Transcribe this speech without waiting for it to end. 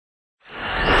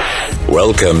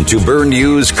Welcome to Burn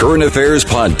News Current Affairs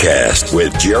Podcast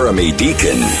with Jeremy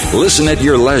Deacon. Listen at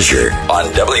your leisure on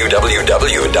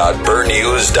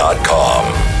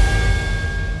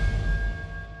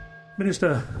www.burnnews.com.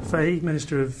 Minister Fahey,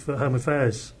 Minister of Home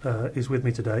Affairs, is with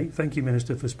me today. Thank you,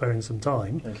 Minister, for sparing some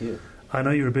time. Thank you. I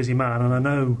know you're a busy man, and I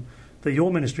know that your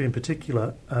ministry in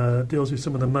particular deals with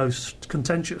some of the most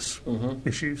contentious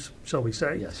issues, shall we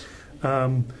say. Yes.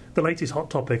 The latest hot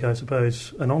topic, I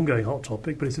suppose, an ongoing hot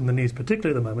topic, but it's in the news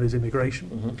particularly at the moment, is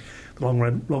immigration. The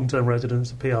long-term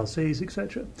residents, the PRCs,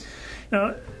 etc.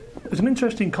 Now, there's an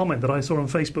interesting comment that I saw on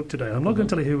Facebook today. I'm not going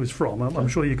to tell you who it was from. I'm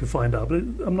sure you could find out, but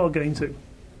I'm not going to.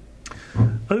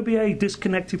 OBA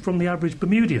disconnected from the average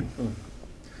Bermudian.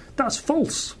 That's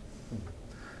false.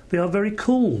 They are very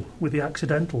cool with the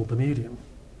accidental Bermudian.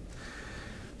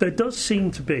 There does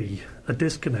seem to be a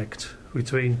disconnect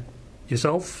between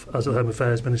yourself, as the Home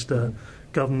Affairs Minister,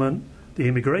 government, the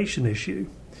immigration issue,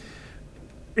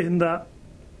 in that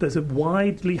there's a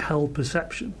widely held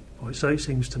perception, or so it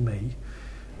seems to me,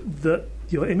 that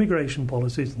your immigration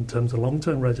policies in terms of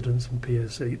long-term residents and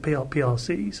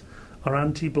PRCs are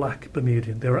anti-black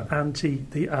Bermudian. They're anti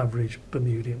the average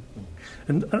Bermudian.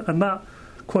 And that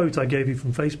quote I gave you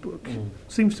from Facebook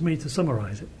seems to me to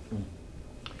summarise it.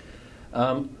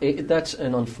 That's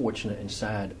an unfortunate and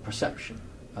sad perception.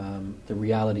 The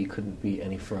reality couldn't be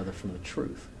any further from the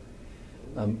truth.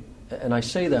 And I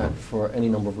say that for any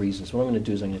number of reasons. What I'm going to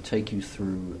do is I'm going to take you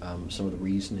through some of the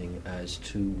reasoning as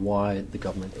to why the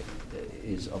government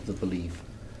is of the belief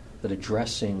that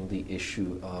addressing the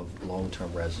issue of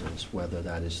long-term residence, whether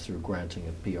that is through granting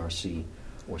a PRC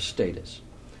or status.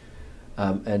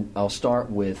 And I'll start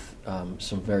with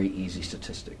some very easy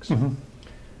statistics.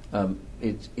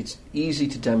 It's easy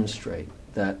to demonstrate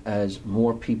that as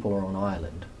more people are on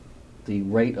island, the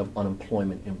rate of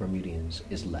unemployment in Bermudians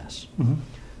is less.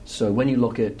 So when you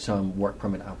look at work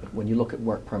permit output, when you look at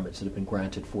work permits that have been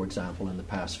granted, for example, in the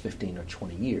past 15 or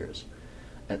 20 years,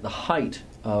 at the height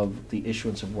of the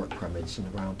issuance of work permits in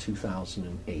around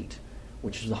 2008,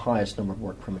 which is the highest number of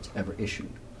work permits ever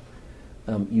issued,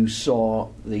 you saw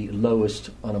the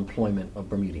lowest unemployment of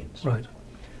Bermudians. Right.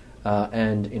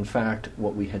 And in fact,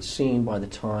 what we had seen by the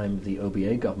time the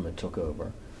OBA government took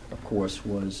over, of course,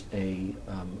 was a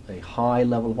high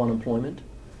level of unemployment,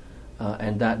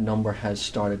 and that number has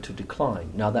started to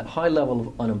decline. Now, that high level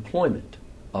of unemployment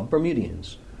of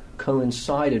Bermudians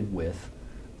coincided with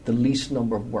the least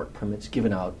number of work permits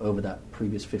given out over that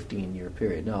previous 15-year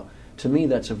period. Now, to me,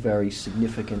 that's a very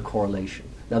significant correlation.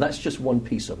 Now, that's just one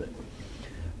piece of it.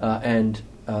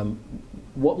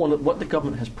 What the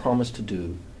government has promised to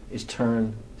do is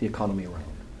turn the economy around.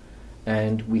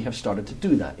 And we have started to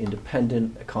do that.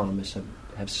 Independent economists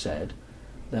have said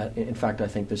that, in fact, I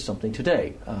think there's something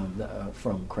today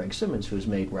from Craig Simmons who has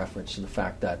made reference to the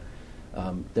fact that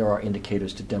there are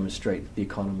indicators to demonstrate that the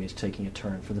economy is taking a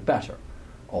turn for the better,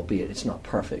 albeit it's not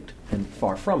perfect, and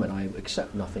far from it. I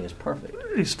accept nothing is perfect.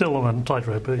 It's still on a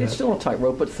tightrope. Yeah. It's still on a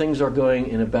tightrope, but things are going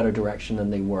in a better direction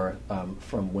than they were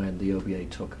from when the OBA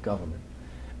took government.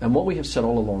 And what we have said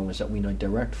all along is that we need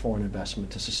direct foreign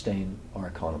investment to sustain our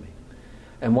economy.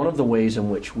 And one of the ways in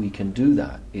which we can do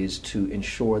that is to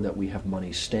ensure that we have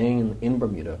money staying in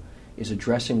Bermuda, is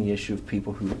addressing the issue of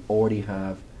people who already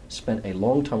have spent a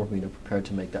long time in Bermuda prepared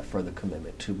to make that further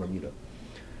commitment to Bermuda.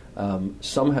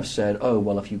 Some have said, oh,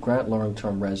 well, if you grant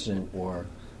long-term resident or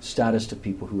status to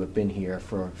people who have been here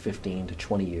for 15 to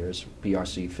 20 years,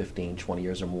 PRC 15, 20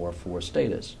 years or more for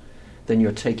status, then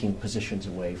you're taking positions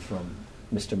away from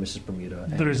Mr. and Mrs. Bermuda.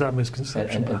 There is that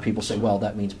misconception. And people say, well,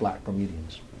 that means black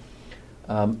Bermudians.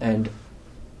 And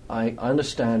I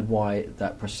understand why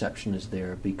that perception is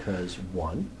there because,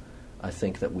 one, I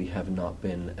think that we have not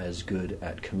been as good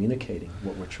at communicating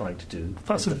what we're trying to do.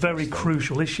 That's a very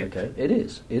crucial issue. Okay, it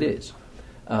is.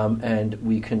 And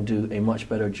we can do a much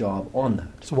better job on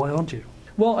that. So why aren't you?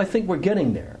 Well, I think we're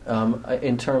getting there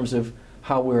in terms of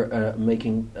how we're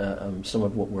making some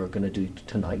of what we're going to do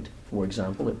tonight, for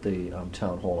example, at the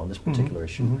town hall on this particular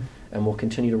issue. And we'll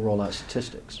continue to roll out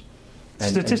statistics.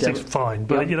 Statistics, fine,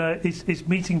 but it's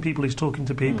meeting people, it's talking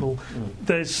to people.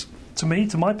 There's, to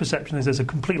my perception, is there's a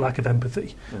complete lack of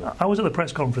empathy. I was at the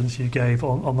press conference you gave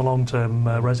on the long-term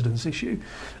residence issue,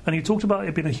 and you talked about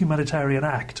it being a humanitarian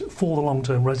act for the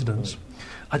long-term residents.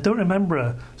 I don't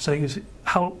remember saying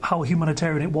how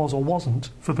humanitarian it was or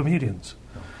wasn't for Bermudians.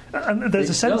 And there's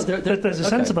a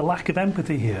sense of a lack of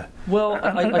empathy here. Well,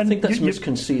 I think that's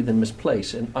misconceived and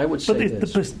misplaced, and I would say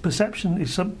but the perception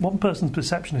is one person's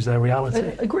perception is their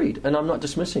reality. Agreed, and I'm not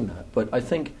dismissing that. But I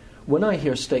think when I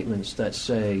hear statements that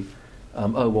say,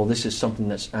 oh, well, this is something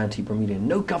that's anti-Bermudian,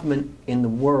 no government in the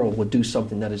world would do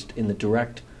something that is in the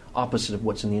direct opposite of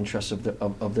what's in the interests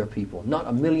of their people. Not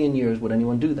a million years would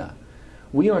anyone do that.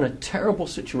 We are in a terrible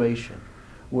situation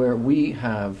where we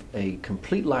have a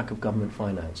complete lack of government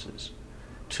finances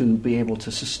to be able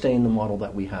to sustain the model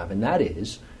that we have, and that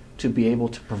is to be able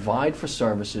to provide for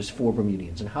services for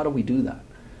Bermudians. And how do we do that?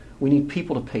 We need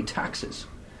people to pay taxes,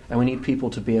 and we need people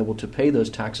to be able to pay those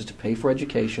taxes to pay for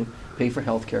education, pay for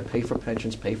health care, pay for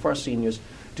pensions, pay for our seniors,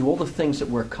 do all the things that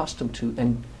we're accustomed to,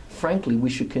 and frankly, we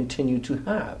should continue to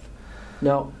have.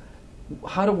 Now,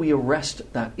 how do we arrest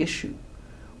that issue?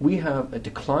 We have a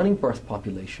declining birth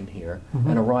population here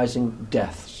and a rising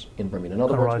deaths in Bermuda. In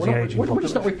other words, we're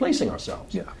just not replacing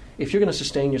ourselves. Yeah. If you're going to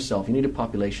sustain yourself, you need a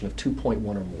population of 2.1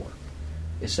 or more,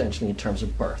 essentially in terms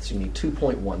of births. You need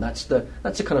 2.1. That's the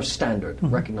kind of standard,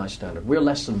 recognized standard. We're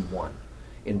less than 1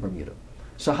 in Bermuda.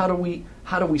 So how do we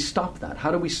stop that? How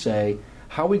do we say,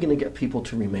 how are we going to get people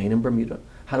to remain in Bermuda?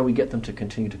 How do we get them to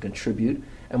continue to contribute?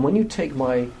 And when you take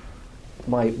my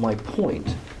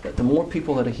point that the more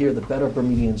people that are here, the better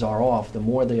Bermudians are off, the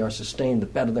more they are sustained, the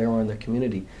better they are in their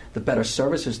community, the better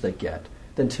services they get,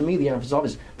 then to me the answer is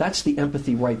obvious. That's the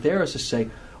empathy right there, is to say,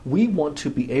 we want to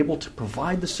be able to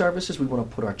provide the services, we want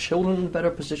to put our children in a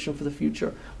better position for the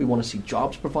future, we want to see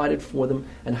jobs provided for them,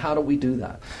 and how do we do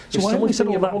that? So why haven't we said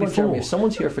all that before? Jeremy, if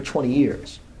someone's here for 20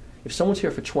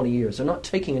 years, they're not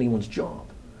taking anyone's job.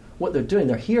 What they're doing,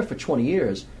 they're here for 20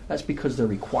 years, that's because they're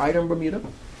required in Bermuda,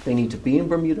 they need to be in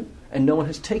Bermuda, and no one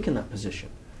has taken that position.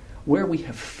 Where we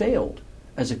have failed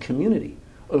as a community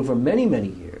over many, many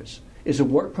years is a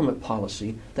work permit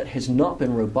policy that has not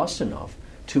been robust enough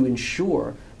to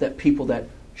ensure that people that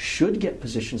should get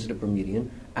positions at a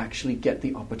Bermudian actually get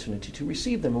the opportunity to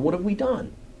receive them. And what have we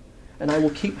done? And I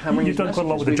will keep hammering You've done quite a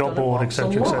lot with the job board,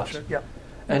 etc., etc. Yeah.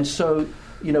 And so,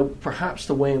 perhaps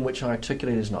the way in which I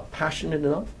articulate is not passionate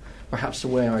enough. Perhaps the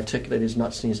way I articulate is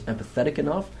not seen as empathetic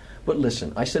enough. But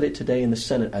listen, I said it today in the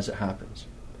Senate as it happens.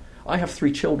 I have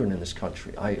 3 children in this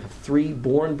country. I have 3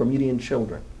 born Bermudian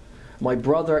children. My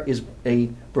brother is a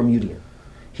Bermudian.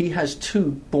 He has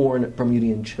 2 born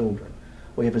Bermudian children.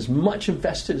 We have as much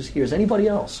invested as here as anybody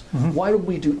else. Why would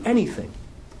we do anything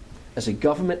as a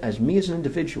government, as me as an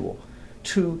individual,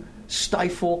 to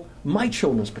stifle my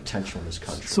children's potential in this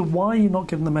country? So why are you not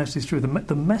getting the message through?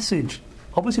 The message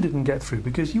obviously didn't get through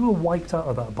because you were wiped out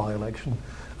of that by-election.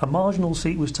 A marginal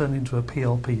seat was turned into a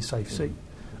PLP safe seat,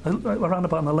 around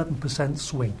about an 11%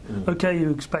 swing. Okay, you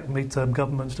expect midterm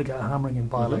governments to get a hammering in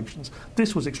by-elections.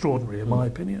 This was extraordinary, in my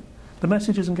opinion. The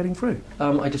message isn't getting through.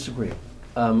 I disagree.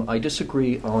 I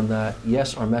disagree on that.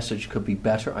 Yes, our message could be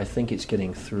better. I think it's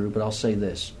getting through, but I'll say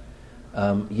this.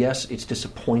 Yes, it's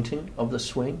disappointing of the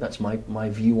swing. That's my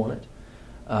view on it.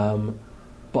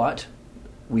 But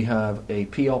we have a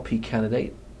PLP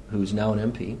candidate who's now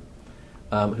an MP,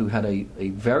 who had a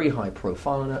very high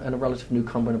profile and a relative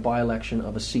newcomer in a by-election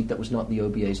of a seat that was not the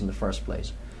OBA's in the first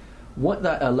place. What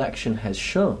that election has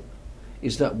shown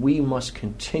is that we must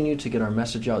continue to get our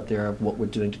message out there of what we're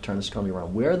doing to turn this economy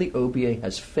around. Where the OBA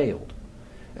has failed,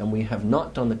 and we have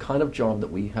not done the kind of job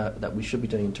that we should be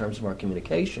doing in terms of our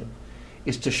communication,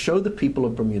 is to show the people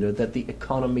of Bermuda that the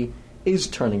economy is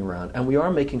turning around, and we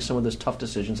are making some of those tough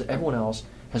decisions that everyone else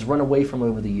has run away from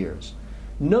over the years.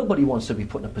 Nobody wants to be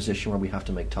put in a position where we have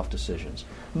to make tough decisions.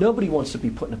 Nobody wants to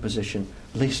be put in a position,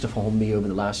 least of all me over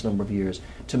the last number of years,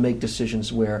 to make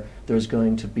decisions where there's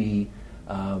going to be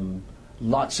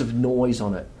lots of noise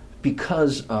on it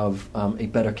because of a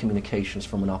better communications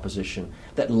from an opposition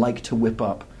that like to whip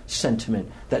up sentiment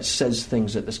that says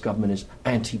things that this government is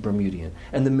anti-Bermudian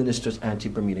and the minister's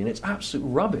anti-Bermudian. It's absolute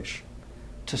rubbish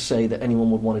to say that anyone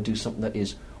would want to do something that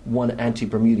is one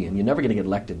anti-Bermudian. You're never going to get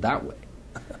elected that way.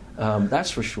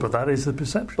 That's for sure. But that is the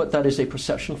perception. But that is a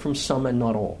perception from some and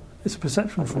not all. It's a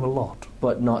perception from a lot.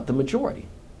 But not the majority.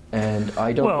 And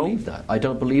I don't believe that. I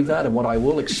don't believe that, and what I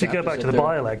will accept. If you go back to the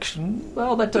by-election,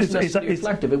 well, that doesn't necessarily be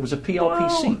reflective. It was a PLP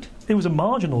seat. It was a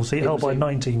marginal seat held by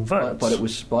 19 votes. But it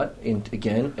was. But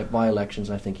again, at by-elections,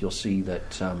 I think you'll see that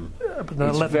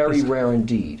it's very rare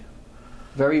indeed,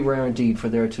 for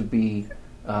there to be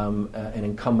an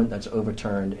incumbent that's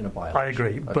overturned in a by-election. I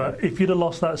agree, but if you'd have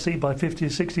lost that seat by 50 or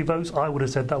 60 votes, I would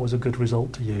have said that was a good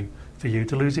result to you. For you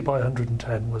to lose it by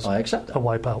 110 was I accept that. A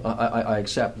wipeout. I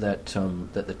accept that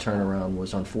that the turnaround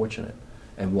was unfortunate,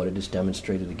 and what it has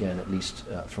demonstrated again, at least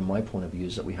from my point of view,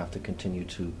 is that we have to continue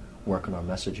to work on our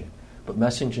messaging. But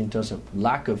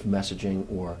lack of messaging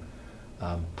or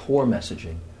poor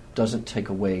messaging doesn't take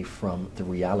away from the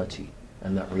reality,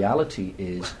 and that reality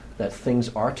is that things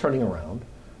are turning around.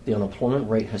 The unemployment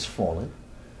rate has fallen,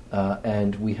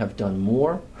 and we have done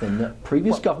more than the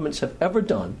previous governments have ever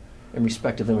done in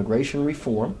respect of immigration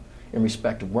reform, in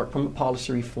respect of work permit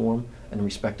policy reform, and in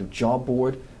respect of job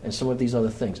board, and some of these other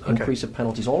things, increase of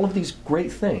penalties, all of these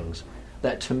great things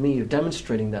that to me are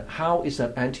demonstrating that how is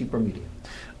that anti-Bermudian?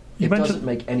 It doesn't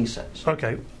make any sense.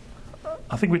 Okay.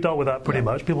 I think we dealt with that pretty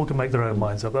much. People can make their own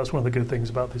minds up. That's one of the good things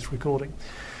about this recording.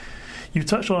 You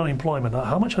touched on unemployment.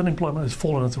 How much unemployment has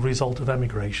fallen as a result of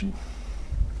emigration?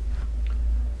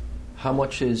 How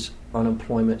much is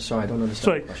unemployment? Sorry, I don't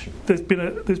understand the question.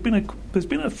 There's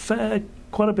been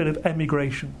quite a bit of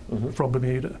emigration from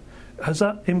Bermuda. Has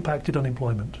that impacted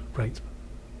unemployment rates?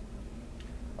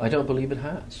 I don't believe it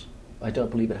has.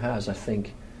 I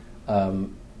think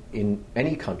in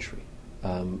any country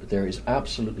there is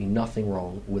absolutely nothing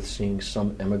wrong with seeing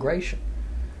some emigration.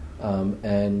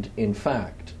 And in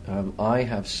fact, I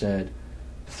have said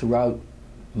throughout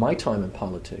my time in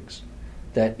politics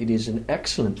that it is an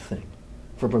excellent thing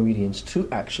for Bermudians to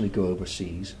actually go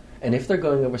overseas. And if they're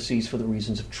going overseas for the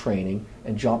reasons of training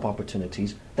and job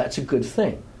opportunities, that's a good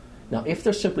thing. Now, if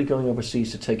they're simply going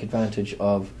overseas to take advantage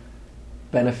of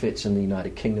benefits in the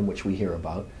United Kingdom, which we hear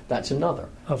about, that's another.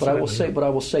 Absolutely. But I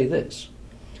will say this.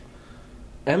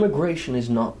 Emigration is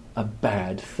not a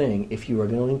bad thing if you are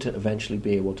going to eventually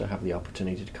be able to have the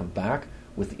opportunity to come back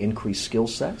with the increased skill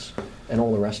sets and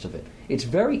all the rest of it. It's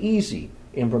very easy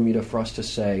in Bermuda for us to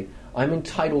say, I'm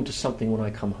entitled to something when I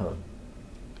come home.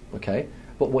 Okay?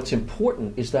 But what's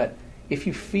important is that if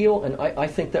you feel, and I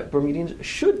think that Bermudians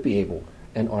should be able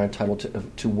and are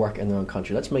entitled to work in their own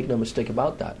country. Let's make no mistake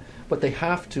about that. But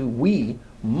we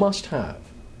must have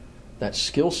that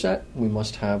skill set, we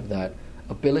must have that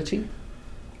ability,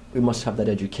 we must have that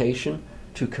education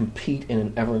to compete in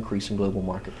an ever-increasing global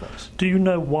marketplace. Do you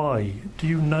know why? Do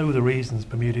you know the reasons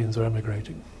Bermudians are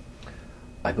emigrating?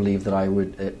 I believe that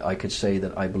I could say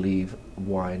that I believe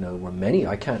why I know were many.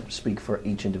 I can't speak for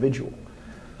each individual.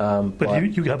 But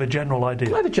you have a general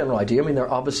idea? I have a general idea. I mean, there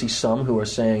are obviously some who are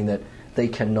saying that they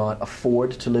cannot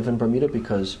afford to live in Bermuda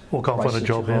because or can't find a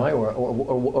job here, here,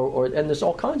 or and there's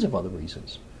all kinds of other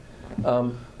reasons.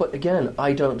 But again,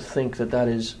 I don't think that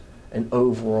is an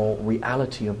overall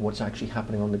reality of what's actually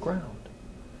happening on the ground.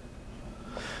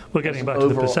 We're getting back to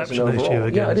the perception issue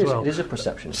again as well. It is a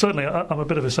perception. Certainly, I'm a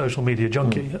bit of a social media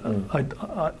junkie.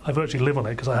 I virtually live on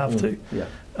it because I have to. Yeah.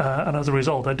 And as a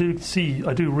result, I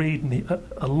do read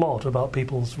a lot about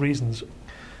people's reasons.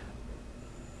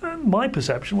 And my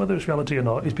perception, whether it's reality or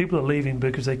not, is people are leaving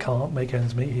because they can't make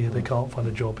ends meet here, they can't find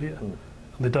a job here. And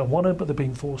they don't want to, but they're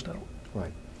being forced out.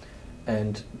 Right.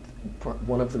 And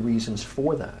one of the reasons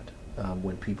for that,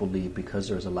 when people leave because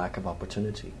there's a lack of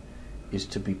opportunity, is,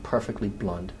 to be perfectly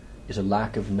blunt, is a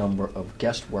lack of number of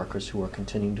guest workers who are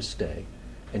continuing to stay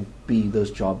and be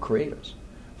those job creators.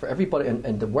 For everybody,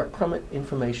 and the work permit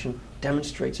information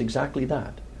demonstrates exactly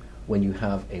that. When you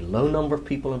have a low number of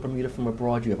people in Bermuda from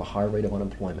abroad, you have a higher rate of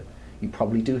unemployment. You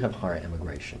probably do have higher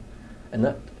immigration. And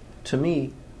that, to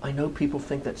me, I know people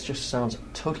think that just sounds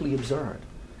totally absurd.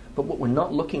 But what we're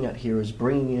not looking at here is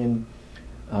bringing in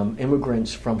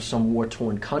immigrants from some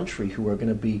war-torn country who are going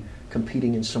to be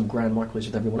competing in some grand marketplace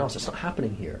with everyone else. That's not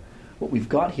happening here. What we've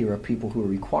got here are people who are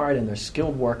required, and they're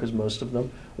skilled workers, most of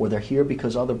them, or they're here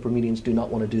because other Bermudians do not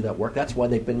want to do that work. That's why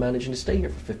they've been managing to stay here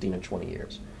for 15 and 20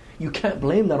 years. You can't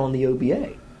blame that on the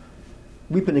OBA.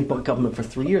 We've been in government for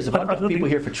 3 years. If I've got people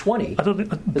here for 20, I don't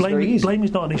think blame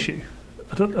is not an issue.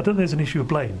 I don't think there's an issue of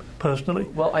blame, personally.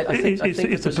 Well, I think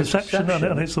it's a perception,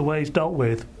 and it's the way it's dealt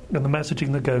with, and the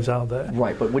messaging that goes out there.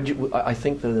 Right, but I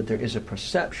think, though, that there is a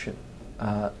perception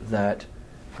that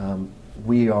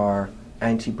we are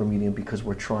anti-Bermudian because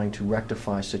we're trying to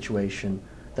rectify a situation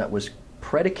that was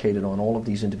predicated on all of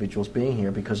these individuals being here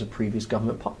because of previous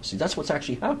government policy. That's what's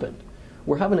actually happened.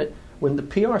 We're having it when the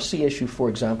PRC issue, for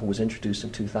example, was introduced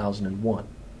in 2001.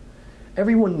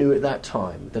 Everyone knew at that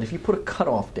time that if you put a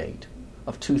cutoff date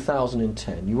of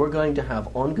 2010, you are going to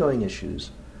have ongoing issues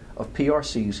of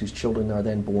PRCs whose children are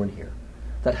then born here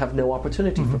that have no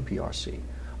opportunity for PRC.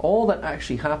 All that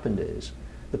actually happened is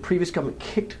the previous government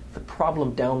kicked the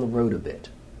problem down the road a bit.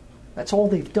 That's all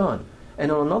they've done.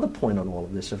 And on another point on all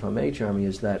of this, if I may, Jeremy,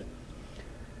 is that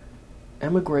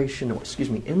immigration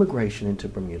into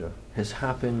Bermuda has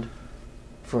happened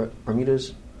for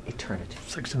Bermuda's eternity.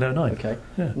 1609. Okay.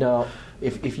 Yeah. Now,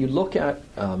 if you look at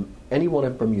anyone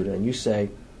in Bermuda and you say,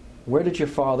 where did your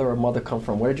father or mother come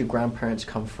from? Where did your grandparents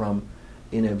come from?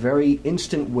 In a very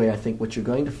instant way, I think what you're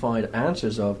going to find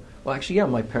answers of, well, actually, yeah,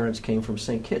 my parents came from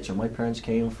St. Kitts, or my parents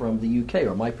came from the UK,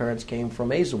 or my parents came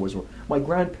from Azores, or my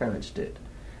grandparents did.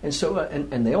 And so,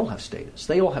 and they all have status.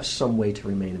 They all have some way to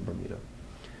remain in Bermuda.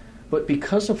 But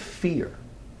because of fear,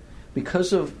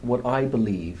 because of what I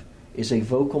believe is a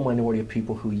vocal minority of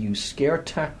people who use scare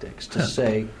tactics to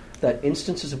say that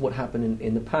instances of what happened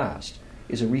in the past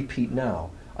is a repeat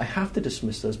now, I have to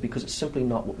dismiss those because it's simply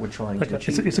not what we're trying to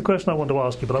achieve. It's a question I want to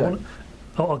ask you, but Okay.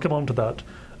 I'll come on to that.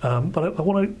 But I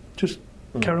want to just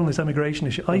carry on this emigration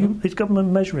issue. Is government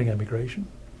measuring emigration?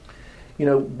 You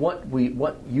know, what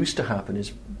used to happen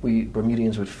is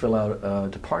Bermudians would fill out a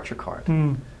departure card,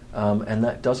 and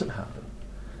that doesn't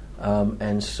happen.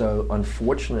 And so,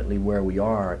 unfortunately, where we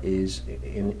are is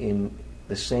in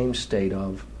the same state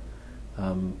of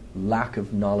lack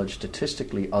of knowledge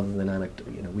statistically, other than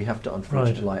anecdote. You know, we have to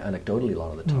unfortunately rely anecdotally a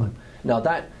lot of the time. Now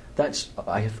that's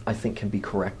I think can be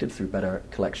corrected through better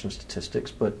collection statistics,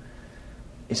 but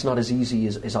it's not as easy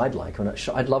as I'd like.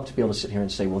 I'd love to be able to sit here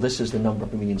and say, well, this is the number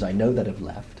of Bermudians I know that have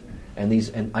left,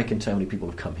 and I can tell how many people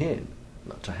have come in,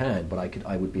 not to hand, but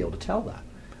I would be able to tell that.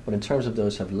 But in terms of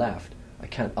those who have left, I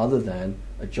can't, other than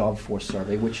a job force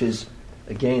survey, which is,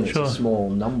 again, it's a small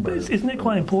number. But isn't it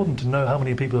quite important to know how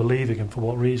many people are leaving and for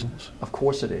what reasons? Of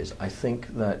course it is. I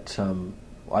think that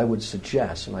I would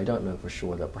suggest, and I don't know for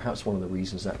sure, that perhaps one of the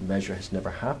reasons that measure has never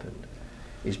happened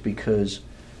is because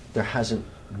there hasn't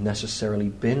necessarily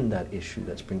been that issue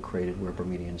that's been created where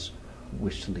Bermudians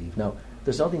wish to leave. Now,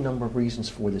 there's any number of reasons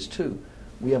for this too.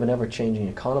 We have an ever-changing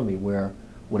economy where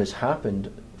what has happened,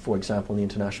 for example, in the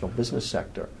international business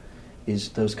sector, is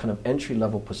those kind of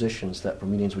entry-level positions that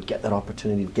Bermudians would get that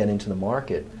opportunity to get into the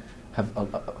market have,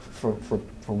 for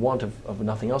want of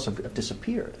nothing else, have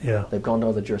disappeared. Yeah. They've gone to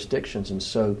other jurisdictions, and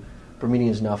so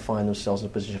Bermudians now find themselves in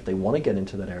a position, if they want to get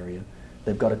into that area,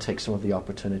 they've got to take some of the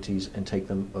opportunities and take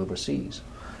them overseas.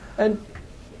 And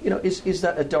you know, is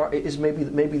that a dark? Is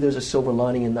maybe there's a silver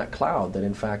lining in that cloud that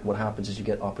in fact what happens is you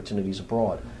get opportunities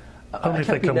abroad. I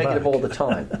can't be negative all the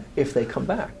time if they come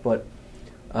back, but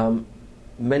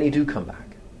many do come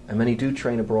back, and many do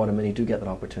train abroad, and many do get that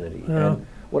opportunity. Yeah. And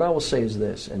what I will say is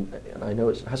this, and I know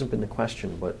it hasn't been the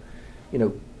question, but you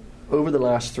know, over the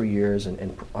last 3 years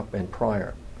and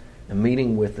prior, and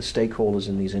meeting with the stakeholders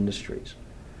in these industries,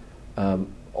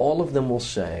 all of them will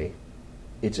say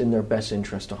it's in their best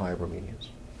interest to hire Bermudians.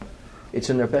 It's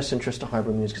in their best interest to hire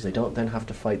Bermudians because they don't then have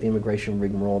to fight the immigration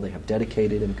rigmarole. They have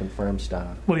dedicated and confirmed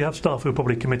staff. Well, you have staff who are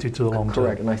probably committed to the long term.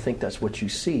 Correct, and I think that's what you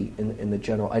see in the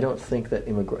general. I don't think that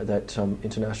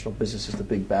international business is the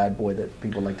big bad boy that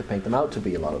people like to paint them out to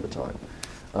be a lot of the time.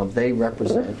 They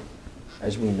represent,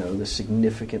 as we know, the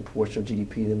significant portion of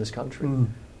GDP in this country.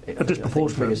 A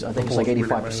disproportionate. I think it's like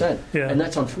 85%, yeah. And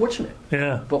that's unfortunate.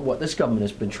 Yeah. But what this government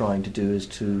has been trying to do is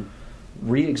to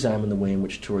re-examine the way in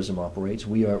which tourism operates.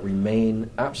 We remain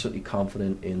absolutely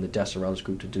confident in the Desarellis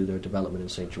Group to do their development in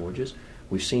St. George's.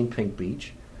 We've seen Pink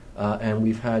Beach, and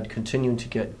we've had continuing to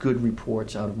get good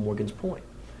reports out of Morgan's Point.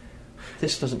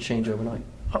 This doesn't change overnight.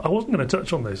 I wasn't going to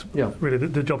touch on this, really,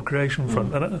 the job creation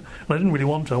front, and I didn't really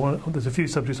want to. There's a few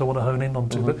subjects I want to hone in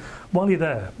onto, but while you're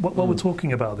there, while we're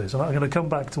talking about this, and I'm going to come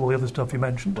back to all the other stuff you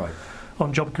mentioned,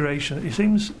 on job creation, it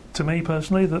seems to me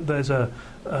personally that there's a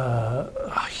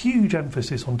huge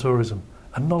emphasis on tourism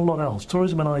and not a lot else.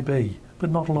 Tourism and IB, but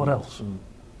not a lot else.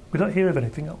 We don't hear of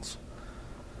anything else.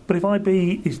 But if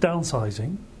IB is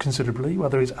downsizing considerably,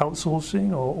 whether it's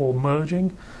outsourcing or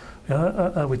merging,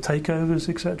 with takeovers,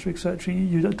 etc.,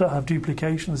 you don't have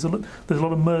duplication. There's a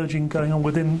lot of merging going on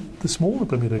within the smaller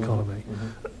Bermuda economy.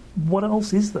 What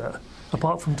else is there,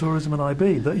 apart from tourism and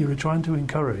IB, that you're trying to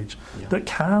encourage that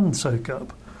can soak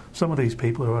up some of these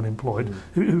people who are unemployed,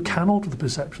 who can alter the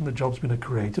perception that jobs have been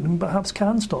created and perhaps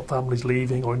can stop families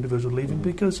leaving or individuals leaving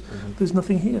because there's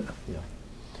nothing here?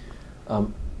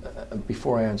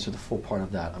 Before I answer the full part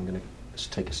of that, I'm going to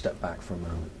just take a step back for a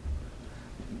moment.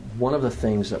 One of the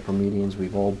things that Bermudians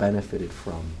we've all benefited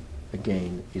from,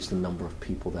 again, is the number of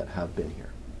people that have been here.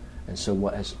 And so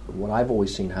what I've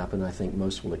always seen happen, I think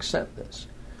most will accept this,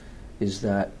 is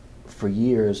that for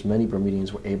years many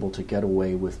Bermudians were able to get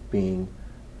away with being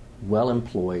well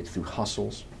employed through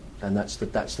hustles, and that's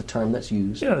the term that's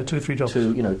used. Yeah, 2 or 3 jobs.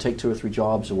 To take 2 or 3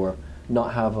 jobs, or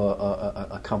not have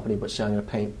a company, but say I'm going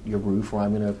to paint your roof, or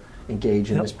I'm going to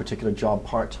engage in this particular job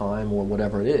part-time, or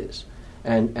whatever it is.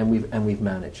 And we've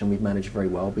managed very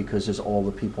well because there's all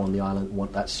the people on the island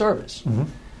want that service.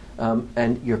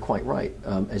 And you're quite right.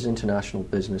 As international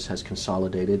business has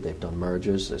consolidated, they've done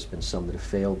mergers. There's been some that have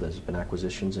failed. There's been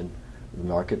acquisitions in the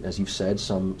market, as you've said.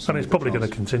 Some and it's probably going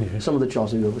to continue. Some of the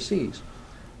jobs are overseas.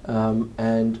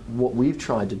 And what we've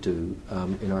tried to do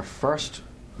in our first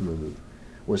move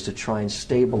was to try and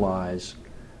stabilize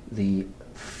the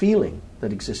feeling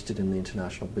that existed in the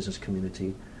international business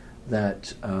community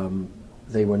that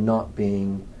they were not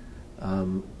being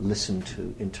listened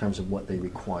to in terms of what they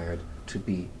required to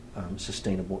be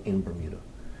sustainable in Bermuda.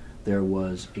 There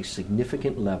was a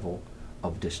significant level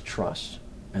of distrust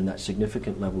and that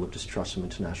significant level of distrust from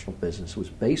international business was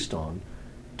based on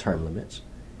term limits.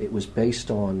 It was based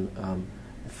on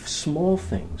small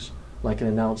things like an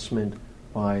announcement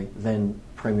by then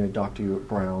Premier Dr. Ewart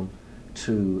Brown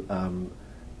to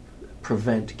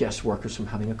prevent guest workers from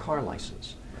having a car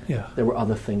license. Yeah. There were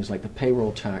other things like the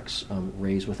payroll tax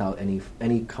raised without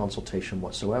any consultation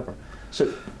whatsoever.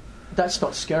 So that's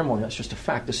not scaremongering, that's just a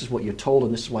fact. This is what you're told,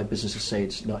 and this is why businesses say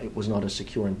it was not a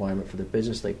secure environment for their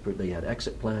business. They had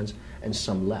exit plans, and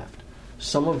some left.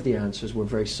 Some of the answers were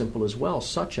very simple as well,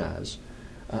 such as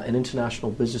an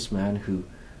international businessman who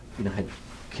had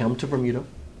come to Bermuda,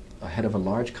 head of a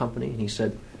large company, and he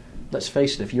said, let's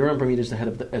face it, if you're in Bermuda as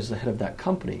the head of that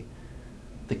company,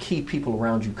 the key people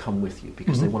around you come with you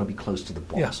because they want to be close to the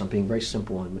boss. Yeah. I'm being very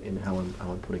simple in how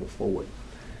I'm putting it forward.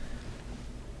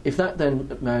 If that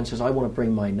then man says, I want to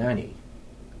bring my nanny,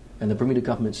 and the Bermuda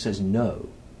government says no,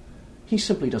 he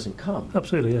simply doesn't come.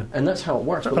 Absolutely, yeah. And that's how it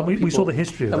works. And we saw the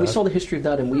history of that. And we saw the history of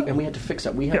that, and we had to fix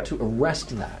that. We had to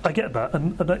arrest that. I get that,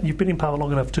 and you've been in power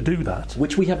long enough to do that.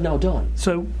 Which we have now done.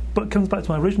 So, but it comes back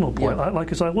to my original point. Yeah.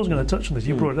 I wasn't going to touch on this.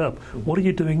 You brought it up. What are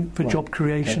you doing for job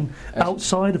creation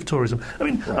outside of tourism? I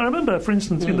mean, I remember, for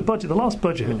instance, in the budget, the last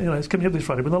budget, it's coming up this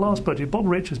Friday, but in the last budget, Bob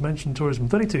Richards mentioned tourism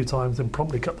 32 times and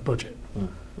promptly cut the budget.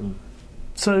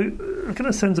 So, it kind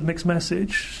of sends a mixed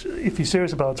message, if you're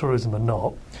serious about tourism or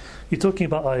not. You're talking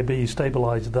about IAB, you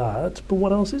stabilised that, but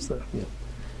what else is there? Yeah.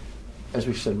 As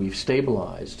we've said, we've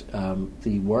stabilised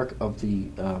the work of the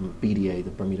BDA, the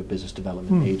Bermuda Business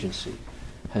Development Agency,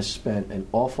 has spent an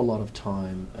awful lot of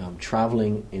time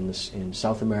travelling in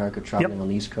South America, travelling on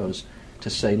the East Coast, to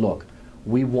say, look,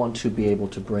 we want to be able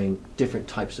to bring different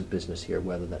types of business here,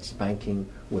 whether that's banking,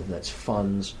 whether that's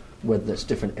funds, whether that's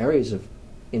different areas of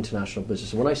international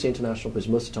business. And when I say international business,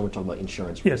 most of the time we're talking about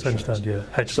insurance. Yes, I understand, yeah.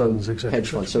 Hedge funds, etc. Hedge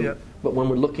funds. So, but when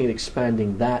we're looking at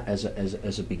expanding that as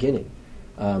a beginning,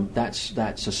 that's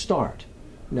a start.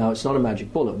 Now, it's not a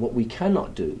magic bullet. What we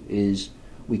cannot do is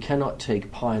we cannot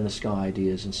take pie-in-the-sky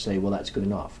ideas and say, well, that's good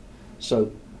enough.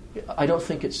 So I don't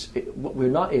think what we're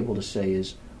not able to say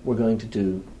is we're going to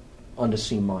do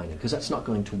undersea mining, because that's not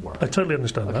going to work. I totally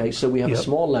understand that. Okay, so we have a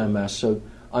small landmass, so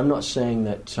I'm not saying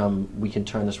that we can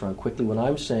turn this around quickly. When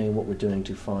I'm saying what we're doing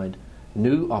to find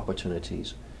new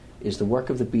opportunities is the work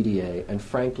of the BDA, and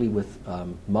frankly with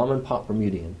Mom and Pop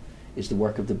Bermudian is the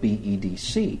work of the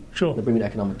BEDC, the Bermuda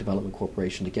Economic Development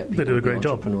Corporation, to get people to do a great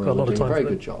job. Got a lot of time, a very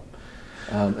good job.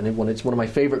 And it's one of my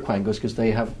favourite quangos because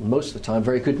they have most of the time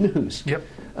very good news. Yep.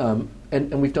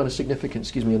 And we've done a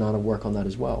significant, amount of work on that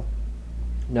as well.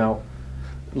 Now,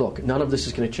 look, none of this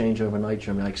is going to change overnight,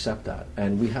 Jeremy. I accept that,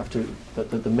 and we have to.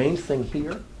 The main thing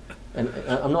here, and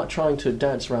I'm not trying to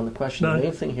dance around the question. No. The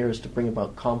main thing here is to bring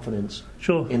about confidence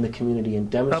in the community and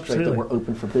demonstrate that we're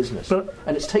open for business.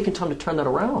 And it's taken time to turn that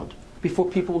around before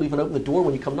people will even open the door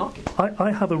when you come knocking.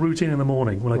 I have a routine in the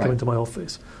morning when I come into my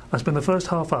office. I spend the first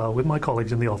half hour with my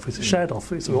colleagues in the office, a shared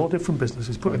office, with all different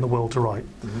businesses put in the world to right.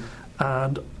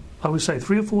 And I would say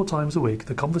 3 or 4 times a week,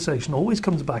 the conversation always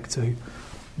comes back to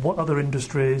what other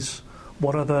industries,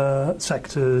 what other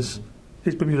sectors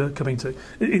is Bermuda coming to?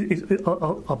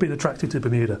 I've been attracted to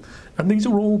Bermuda. And these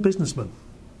are all businessmen.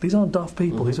 These aren't daft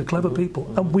people. These are clever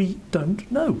people. And we don't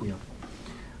know. Yeah.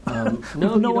 We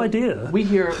have no idea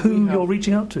who you're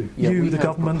reaching out to. You, the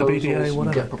government, the BDA, whatever.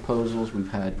 We get proposals.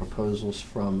 We've had proposals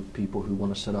from people who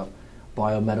want to set up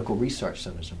biomedical research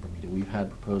centres in Bermuda. We've had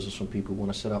proposals from people who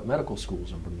want to set up medical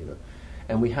schools in Bermuda.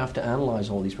 And we have to analyse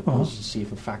all these proposals to see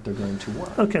if, in fact, they're going to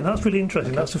work. Okay, that's really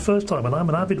interesting. That's the first time, and I'm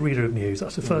an avid reader of news,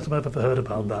 that's the first time I've ever heard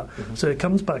about that. So it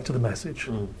comes back to the message.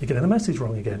 You're getting the message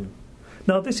wrong again.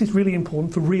 Now, this is really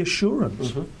important for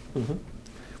reassurance.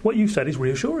 What you said is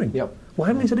reassuring. Yep. Why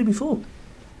haven't you said it before?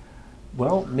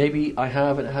 Well, maybe I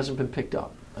have, and it hasn't been picked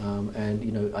up.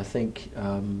 And, I think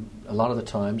a lot of the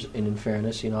times, and in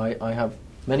fairness, I have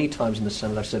many times in the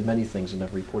Senate, I've said many things and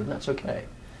never reported, and that's okay.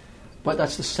 But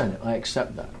that's the Senate. I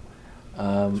accept that. It's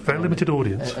a very limited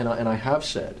audience. And I have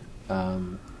said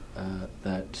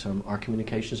that our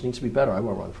communications needs to be better. I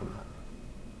won't run from that.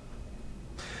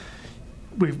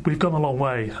 We've gone a long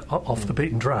way off the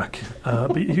beaten track.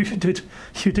 But you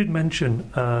did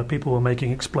mention people were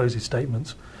making explosive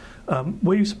statements.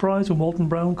 Were you surprised when Walton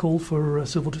Brown called for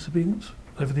civil disobedience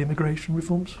over the immigration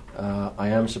reforms? I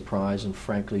am surprised, and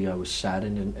frankly, I was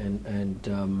saddened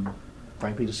and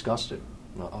frankly disgusted.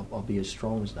 I'll be as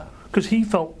strong as that. Because he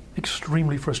felt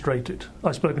extremely frustrated.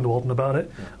 I've spoken to Walton about it,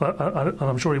 and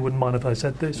I'm sure he wouldn't mind if I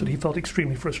said this, but he felt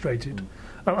extremely frustrated.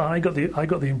 And I got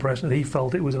the impression that he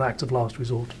felt it was an act of last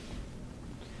resort.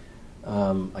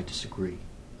 I disagree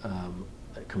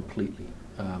completely.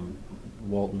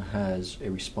 Walton has a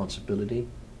responsibility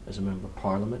as a member of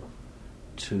Parliament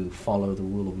to follow the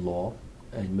rule of law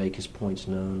and make his points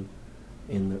known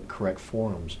in the correct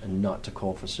forums, and not to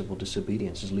call for civil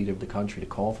disobedience as leader of the country. To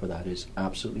call for that is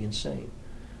absolutely insane,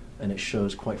 and it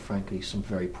shows, quite frankly, some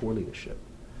very poor leadership.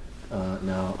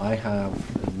 Now, I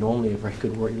have normally a very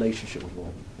good relationship with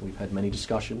Walton. We've had many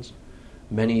discussions,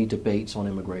 many debates on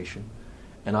immigration,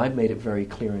 and I've made it very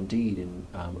clear indeed in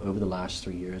over the last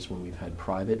 3 years, when we've had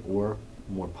private or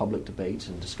more public debates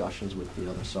and discussions with the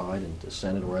other side and the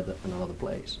Senate or in another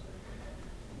place.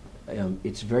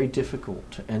 It's very difficult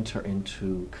to enter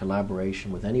into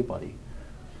collaboration with anybody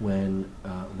when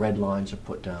red lines are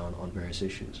put down on various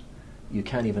issues. You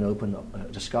can't even open up a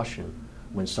discussion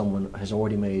when someone has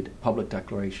already made public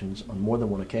declarations on more than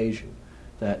one occasion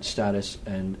that status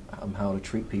and how to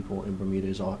treat people in Bermuda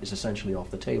is essentially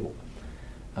off the table.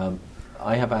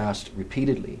 I have asked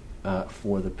repeatedly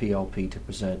for the PLP to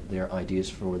present their ideas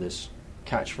for this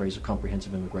catchphrase of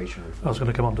comprehensive immigration reform. I was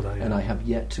going to come on to that, yeah. And I have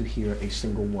yet to hear a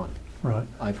single one. Right.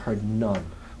 I've heard none.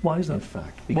 Why is that? In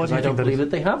fact, because I don't believe that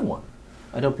they have one.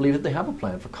 I don't believe that they have a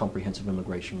plan for comprehensive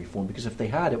immigration reform, because if they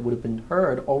had, it would have been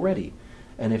heard already.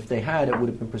 And if they had, it would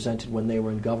have been presented when they were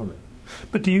in government.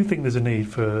 But do you think there's a need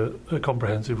for a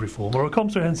comprehensive reform, or a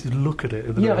comprehensive look at it?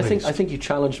 At the Yeah, very least? I think you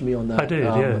challenged me on that. I did,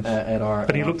 yes.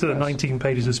 But you looked at the 19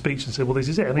 pages of speech and said, "Well, this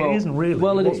is it," and it isn't really.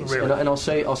 Well, it wasn't is, really. and I'll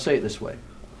say it this way: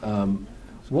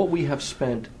 what we have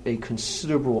spent a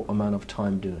considerable amount of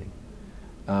time doing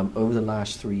over the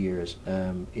last 3 years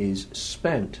is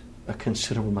spent a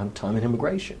considerable amount of time in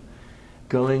immigration,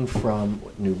 going from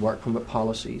new work permit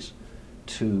policies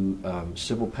to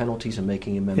civil penalties and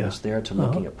making amendments there, to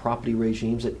looking at property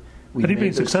regimes that we've But you've been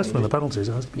made those successful in the changes. penalties,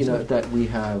 it has to be said. That we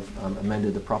have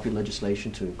amended the property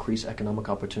legislation to increase economic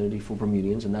opportunity for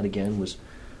Bermudians, and that again was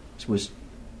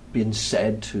been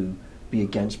said to be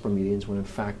against Bermudians, when in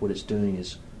fact what it's doing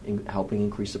is helping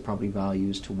increase the property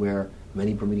values to where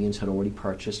many Bermudians had already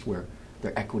purchased, where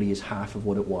their equity is half of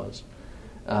what it was,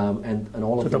 and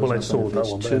all of It's a double-edged those sword, that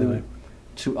one, but anyway.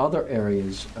 to other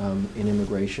areas in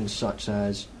immigration, such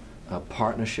as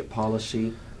partnership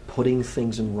policy, putting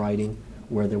things in writing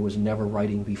where there was never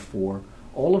writing before.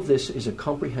 All of this is a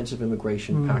comprehensive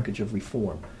immigration package of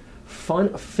reform,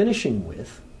 finishing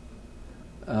with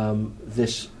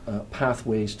this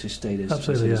pathways to status and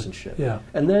citizenship. Yeah.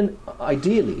 And then,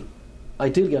 ideally,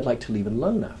 I'd like to leave it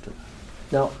alone after that.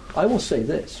 Now, I will say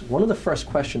this. One of the first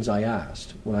questions I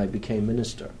asked when I became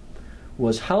minister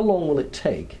was, how long will it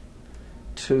take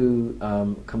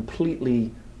to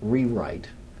completely rewrite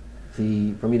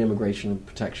the Bermuda Immigration and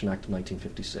Protection Act of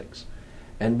 1956?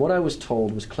 And what I was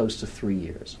told was close to 3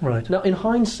 years. Right. Now, in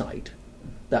hindsight,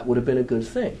 that would have been a good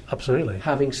thing. Absolutely.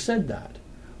 Having said that,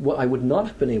 what I would not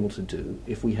have been able to do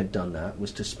if we had done that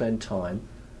was to spend time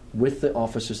with the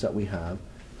officers that we have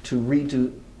to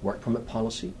redo work permit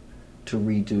policy, to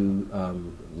redo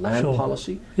land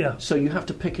policy. Yeah. So you have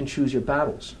to pick and choose your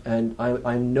battles. And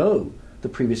I know the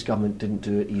previous government didn't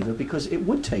do it either, because it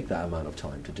would take that amount of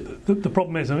time to do it. The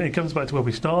problem is, it comes back to where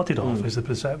we started off, is the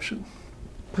perception.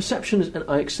 Perception is, and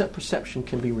I accept perception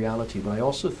can be reality, but I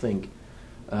also think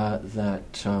that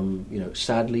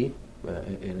sadly,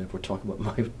 and if we're talking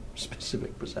about my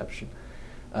specific perception,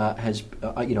 I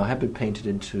have been painted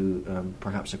into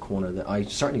perhaps a corner that I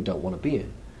certainly don't want to be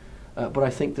in. But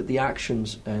I think that the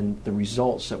actions and the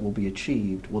results that will be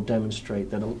achieved will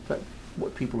demonstrate that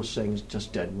what people are saying is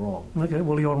just dead wrong. Okay,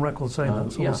 well, you're on record saying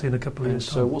that, so we'll see in a couple of years'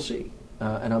 time. So we'll see,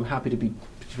 and I'm happy to be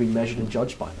measured and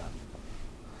judged by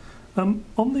that.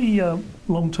 On the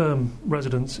long-term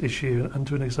residence issue, and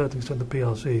to a certain extent the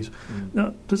PRCs,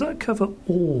 now, does that cover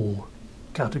all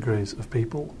categories of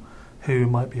people who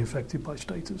might be affected by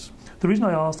status? The reason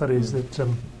I ask that is that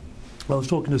I was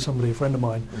talking to somebody, a friend of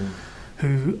mine,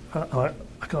 who, I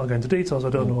can't go into details, I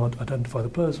don't know how to identify the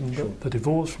person, but they're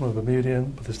divorced from a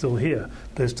Bermudian, but they're still here.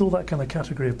 There's still that kind of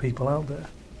category of people out there.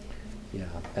 Yeah,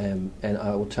 and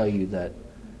I will tell you that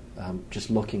just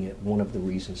looking at one of the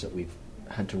reasons that we've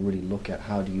had to really look at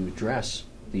how do you address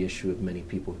the issue of many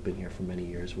people who've been here for many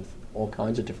years with all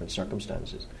kinds of different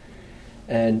circumstances.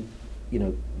 And,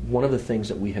 one of the things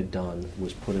that we had done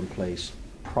was put in place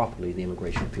properly the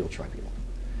Immigration Appeal Tribunal.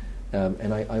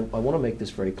 And I want to make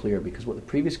this very clear, because what the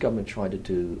previous government tried to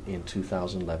do in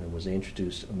 2011 was they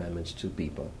introduced amendments to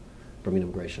BIPA, Bermuda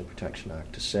Immigration and Protection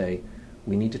Act, to say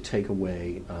we need to take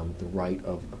away the right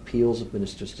of appeals of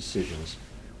ministers' decisions,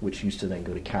 which used to then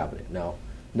go to cabinet. Now,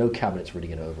 no cabinet's really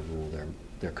going to overrule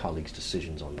their colleagues'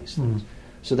 decisions on these things.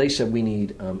 So they said we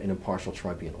need an impartial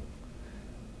tribunal.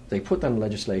 They put that in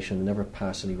legislation and never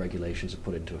passed any regulations to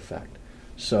put it into effect.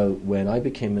 So when I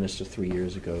became minister 3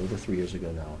 years ago, over 3 years ago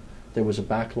now, there was a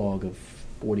backlog of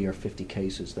 40 or 50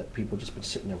 cases that people just been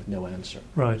sitting there with no answer.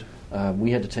 Right.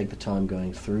 We had to take the time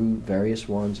going through various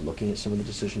ones, looking at some of the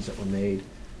decisions that were made,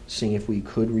 seeing if we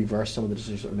could reverse some of the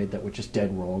decisions that were made that were just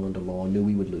dead wrong under law, knew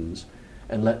we would lose,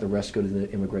 and let the rest go to the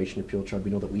Immigration Appeal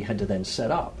Tribunal that we had to then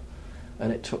set up.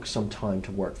 And it took some time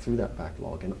to work through that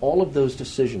backlog. And all of those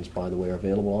decisions, by the way, are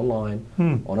available online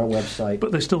on our website.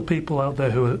 But there's still people out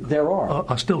there who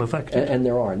are still affected. And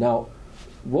there are. Now,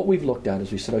 what we've looked at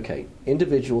is we said, okay,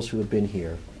 individuals who have been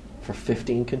here for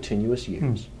 15 continuous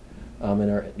years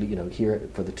and are here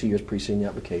for the 2 years preceding the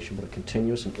application, but are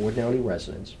continuous and ordinarily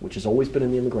residents, which has always been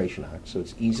in the Immigration Act, so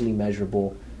it's easily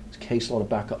measurable. There's case law to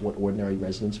back up what ordinary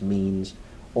residence means.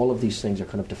 All of these things are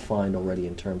kind of defined already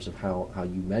in terms of how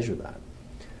you measure that.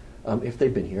 If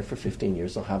they've been here for 15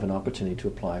 years, they'll have an opportunity to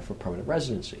apply for permanent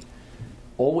residency,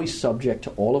 always subject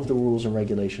to all of the rules and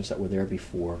regulations that were there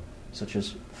before, such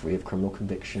as free of criminal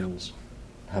convictions,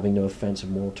 having no offense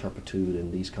of moral turpitude,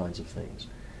 and these kinds of things.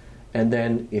 And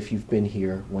then if you've been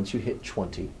here, once you hit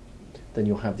 20, then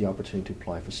you'll have the opportunity to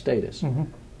apply for status.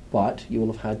 But you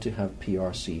will have had to have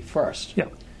PRC first. Yeah.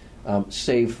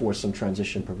 Save for some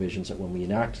transition provisions that when we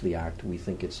enact the Act, we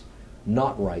think it's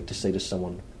not right to say to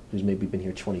someone who's maybe been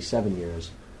here 27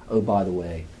 years, oh, by the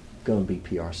way, go and be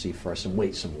PRC first and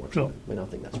wait some more time. Sure. We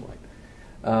don't think that's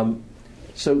right.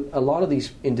 So a lot of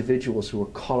these individuals who are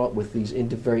caught up with these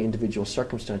very individual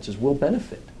circumstances will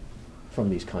benefit from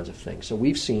these kinds of things. So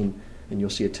we've seen, and you'll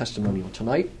see a testimonial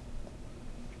tonight,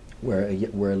 where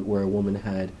a woman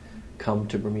had come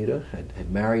to Bermuda,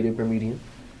 had married a Bermudian,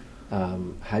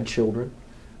 had children,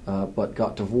 but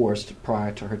got divorced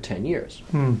prior to her 10 years.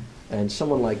 And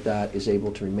someone like that is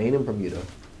able to remain in Bermuda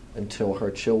until her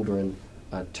children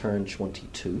turn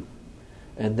 22.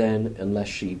 And then, unless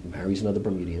she marries another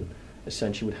Bermudian,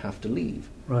 essentially would have to leave.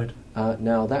 Right.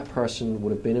 Now, that person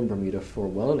would have been in Bermuda for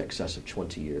well in excess of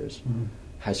 20 years,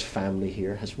 has family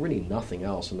here, has really nothing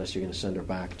else unless you're going to send her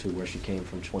back to where she came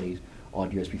from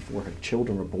 20-odd years before her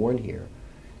children were born here.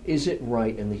 Is it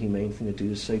right and the humane thing to do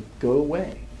to say, go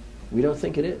away? We don't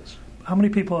think it is. How many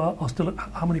people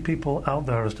How many people out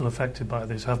there are still affected by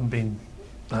this? Haven't been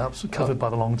perhaps covered by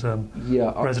the long-term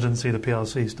residency, the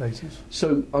PRC status?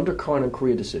 So under Karn and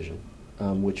Korea decision,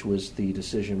 which was the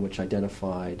decision which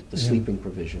identified the sleeping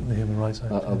provision the Human Rights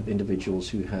Act, of individuals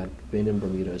who had been in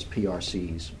Bermuda as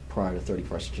PRCs prior to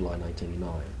 31st of July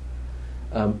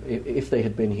 1989. If they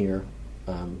had been here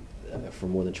for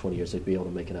more than 20 years, they'd be able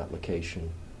to make an application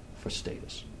for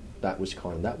status. That was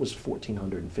Karn. That was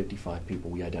 1,455 people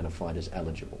we identified as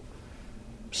eligible.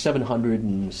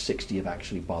 760 have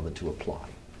actually bothered to apply.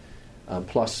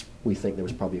 Plus, we think there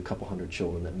was probably a couple hundred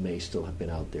children that may still have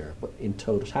been out there. But in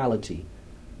totality,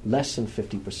 less than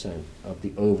 50% of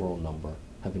the overall number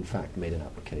have in fact made an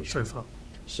application.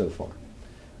 So far.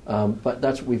 But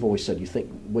that's what we've always said. You think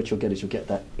what you'll get is you'll get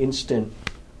that instant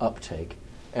uptake,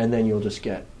 and then you'll just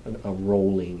get a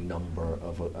rolling number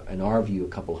of, in our view, a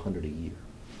couple hundred a year.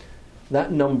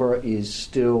 That number is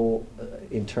still,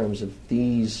 in terms of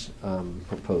these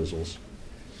proposals,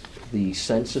 the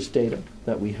census data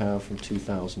that we have from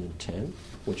 2010,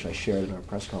 which I shared in our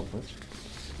press conference,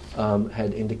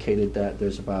 had indicated that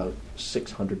there's about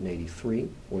 683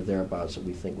 or thereabouts that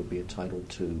we think would be entitled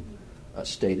to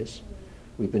status.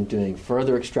 We've been doing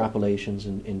further extrapolations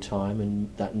in time, and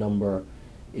that number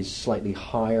is slightly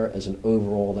higher as an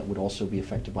overall that would also be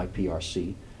affected by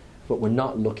PRC. But we're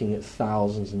not looking at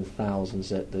thousands and thousands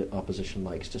that the opposition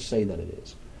likes to say that it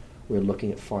is. We're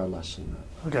looking at far less than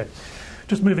that. Okay.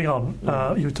 Just moving on,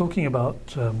 you were talking about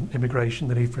immigration,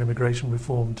 the need for immigration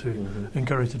reform to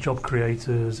encourage the job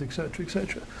creators, etc.,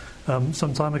 etc.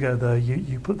 Some time ago, there,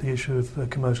 you put the issue of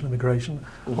commercial immigration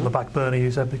on the back burner,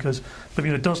 you said, because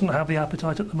Bermuda doesn't have the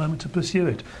appetite at the moment to pursue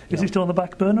it. Is it still on the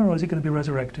back burner, or is it going to be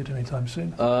resurrected anytime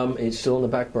soon? It's still on the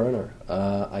back burner.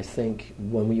 I think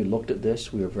when we looked at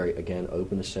this, we were very, again,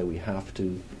 open to say we have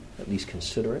to at least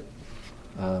consider it.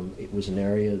 It was an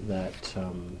area that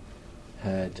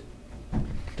had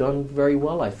done very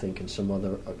well, I think, in some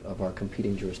other of our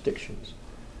competing jurisdictions.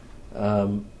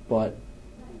 But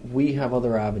we have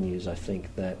other avenues, I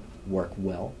think, that work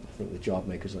well. I think the job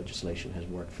makers legislation has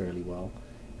worked fairly well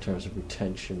in terms of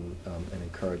retention and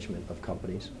encouragement of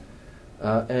companies.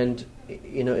 And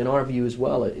in our view as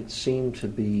well, it seemed to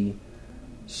be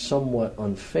somewhat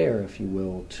unfair, if you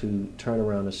will, to turn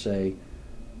around and say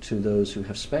to those who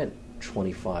have spent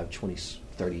 25, 20,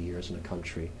 30 years in a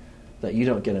country that you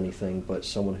don't get anything, but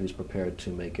someone who's prepared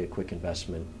to make a quick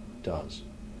investment does.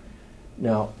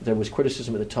 Now, there was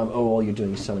criticism at the time, all you're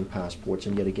doing is selling passports,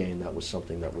 and yet again, that was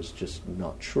something that was just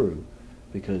not true,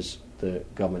 because the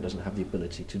government doesn't have the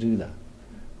ability to do that.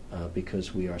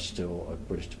 because we are still a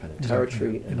British dependent Exactly.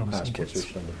 territory, and You're not passports are kids.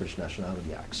 issued under the British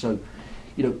Nationality Act. So,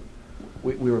 you know,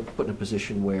 we were put in a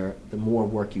position where the more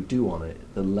work you do on it,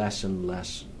 the less and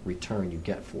less return you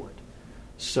get for it.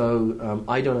 So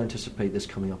I don't anticipate this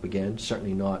coming up again.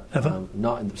 Certainly not. Ever?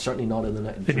 Certainly not in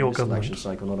the In your this government? election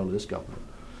cycle. Not under this government.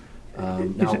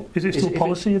 Is it still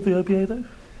policy of the OBA, though?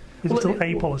 Is it still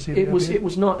a policy of the OBA? It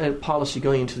was not a policy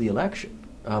going into the election.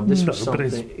 This No, was something.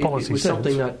 but it's policy it was says.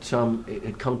 something that it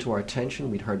had come to our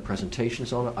attention. We'd heard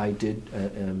presentations on it. I did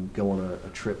go on a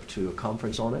trip to a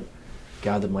conference on it.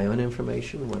 Gathered my own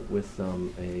information. Went with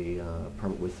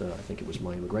I think it was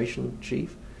my immigration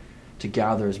chief, to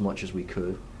gather as much as we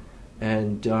could.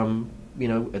 And you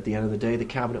know, at the end of the day, the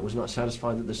cabinet was not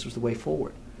satisfied that this was the way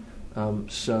forward.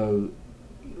 So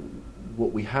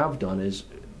what we have done is,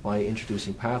 by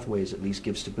introducing pathways, at least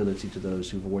give stability to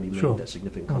those who've already made Sure. that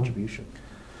significant contribution.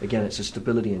 Again, it's a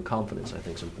stability and confidence I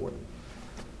think is important.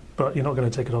 But you're not going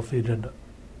to take it off the agenda.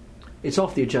 It's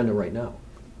off the agenda right now.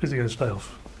 Is it going to stay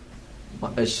off?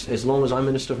 As long as I'm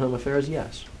Minister of Home Affairs,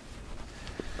 yes.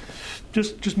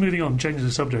 Just moving on, changing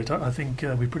the subject, I think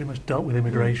we've pretty much dealt with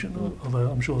immigration, although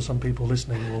I'm sure some people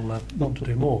listening will want to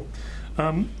do more.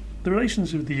 The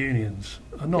relations with the unions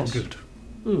are not Yes. good.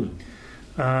 Mm.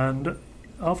 And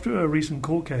after a recent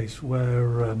court case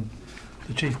where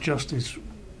the Chief Justice,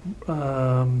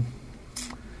 sorry,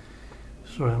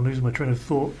 I'm losing my train of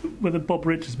thought, whether Bob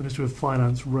Richards, Minister of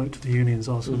Finance, wrote to the unions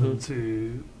asking them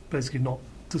to basically not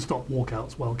to stop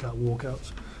wildcat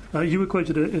walkouts. You were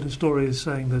quoted in a story as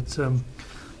saying that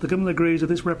the government agrees that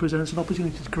this represents an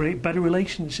opportunity to create better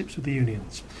relationships with the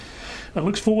unions and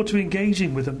looks forward to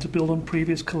engaging with them to build on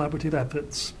previous collaborative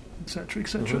efforts, etc.,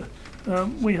 etc.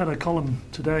 We had a column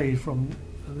today from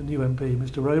the new MP,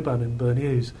 Mr. Roban, in Burn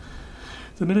News.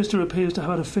 The Minister appears to have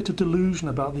had a fit of delusion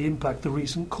about the impact the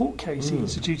recent court case he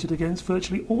instituted against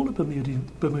virtually all of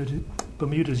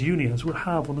Bermuda's unions would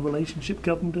have on the relationship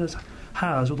government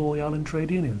has with all the island trade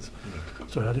unions.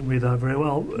 Sorry, I didn't read that very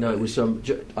well. No, it was. I'm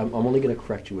only going to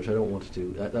correct you, which I don't want to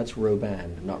do. That's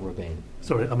Roban, not Robane.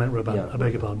 Sorry, I meant Roban. Yeah, I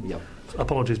beg your pardon. Yeah.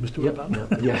 Apologies, Mr.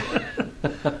 Roban. Yeah.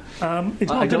 It's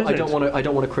not I good, is it?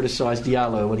 don't want to criticise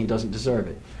Diallo when he doesn't deserve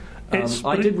it.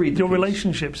 I did read your the piece.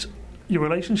 relationships. Your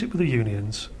relationship with the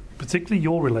unions, particularly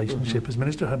your relationship as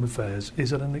Minister of Home Affairs,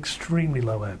 is at an extremely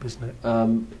low ebb, isn't it?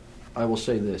 I will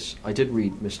say this. I did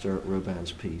read Mr.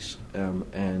 Roban's piece,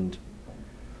 and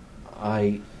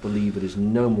I believe it is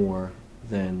no more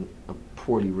than a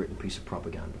poorly written piece of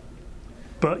propaganda.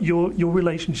 But your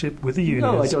relationship with the unions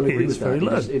No, I don't agree is with very that.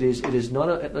 low. It is not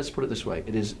a, let's put it this way.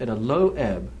 It is at a low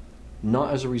ebb,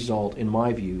 not as a result, in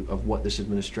my view, of what this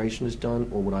administration has done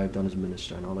or what I have done as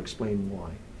minister, and I'll explain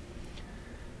why.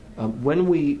 When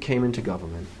we came into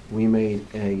government, we made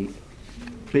a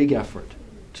big effort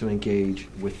to engage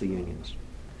with the unions.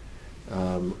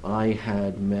 I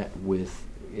had met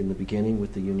in the beginning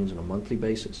with the unions on a monthly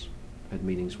basis, had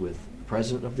meetings with the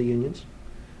president of the unions,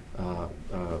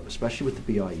 especially with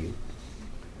the BIU,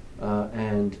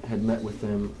 and had met with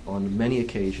them on many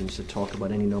occasions to talk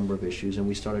about any number of issues, and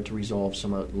we started to resolve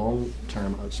some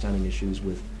long-term outstanding issues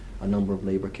with a number of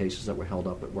labour cases that were held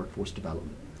up at Workforce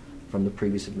Development from the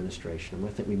previous administration, and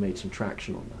I think we made some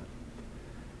traction on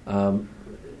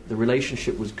that. The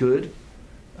relationship was good.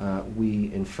 We,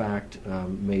 in fact,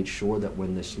 made sure that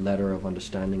when this letter of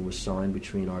understanding was signed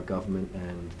between our government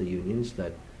and the unions,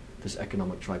 that this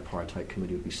economic tripartite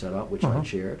committee would be set up, which I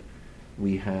chaired.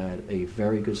 We had a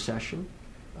very good session,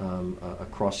 a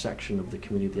cross-section of the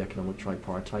Committee of the Economic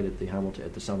Tripartite at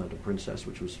the Southampton Princess,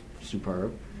 which was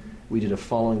superb. We did a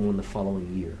following one the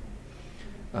following year.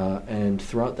 And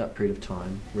throughout that period of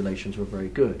time, relations were very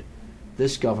good.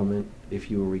 This government,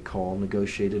 if you will recall,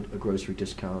 negotiated a grocery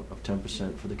discount of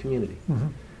 10% for the community.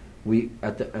 We,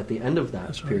 at the end of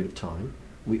that period of time,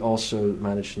 we also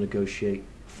managed to negotiate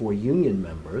for union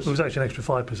members. It was actually an extra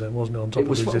 5%, wasn't it, on top of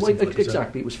the existing 5%?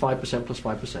 Exactly, it was 5% plus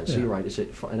 5%. So you're right, it's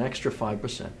an extra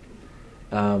 5%.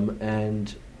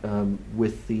 And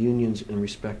with the unions in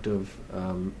respect of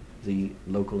the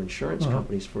local insurance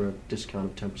companies for a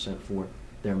discount of 10% for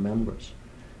their members.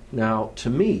 Now, to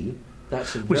me,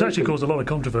 that's which actually caused a lot of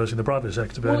controversy in the private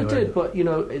sector. Well, anyway. It did, but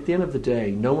at the end of the day,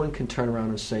 no one can turn around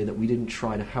and say that we didn't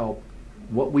try to help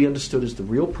what we understood as the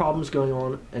real problems going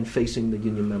on and facing the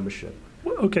union membership.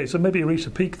 Well, okay, so maybe it reached a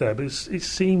peak there, but it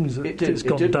seems that it's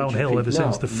gone did downhill ever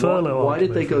since the furlough. Why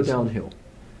did they go downhill?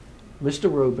 Mr.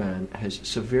 Roban has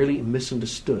severely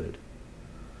misunderstood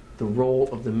the role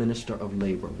of the Minister of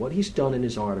Labour. What he's done in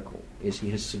his article is he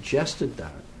has suggested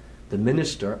that the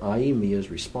minister, i.e. me, is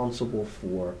responsible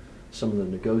for some of the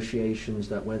negotiations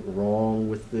that went wrong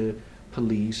with the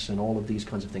police and all of these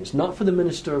kinds of things. Not for the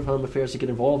Minister of Home Affairs to get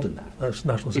involved in that. That's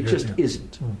national It security. just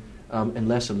isn't.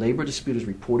 Unless a labour dispute is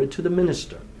reported to the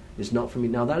Minister. It's not for me.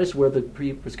 Now, that is where the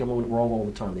previous government went wrong all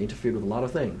the time. They interfered with a lot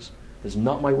of things. It's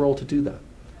not my role to do that.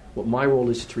 What my role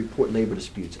is to report labour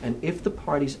disputes. And if the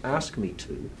parties ask me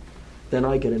to, then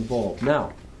I get involved.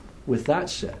 Now, with that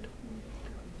said,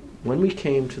 when we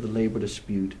came to the labour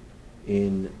dispute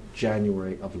in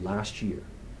January of last year,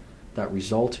 that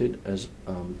resulted, as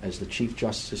the Chief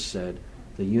Justice said,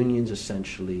 the unions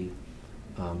essentially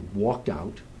walked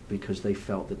out because they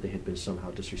felt that they had been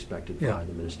somehow disrespected by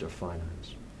the Minister of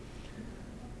Finance.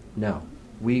 Now,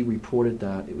 we reported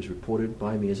that. It was reported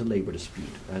by me as a labour dispute,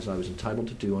 as I was entitled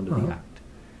to do under the Act.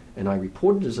 And I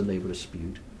reported it as a labour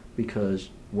dispute because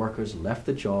workers left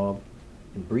the job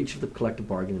in breach of the collective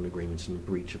bargaining agreements and in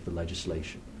breach of the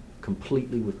legislation,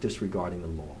 completely with disregarding the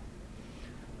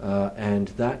law. And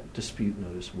that dispute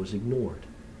notice was ignored.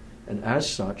 And as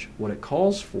such, what it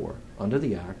calls for under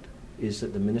the Act is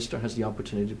that the minister has the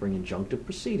opportunity to bring injunctive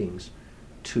proceedings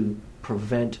to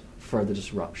prevent further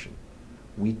disruption.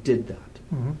 We did that.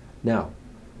 Now,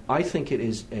 I think it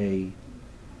is a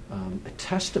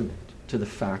testament to the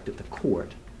fact that the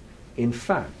court, in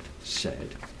fact,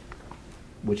 said,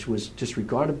 which was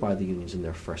disregarded by the unions in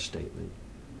their first statement,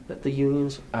 that the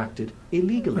unions acted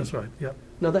illegally. That's right, yeah.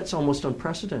 Now, that's almost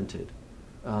unprecedented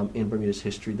in Bermuda's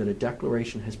history, that a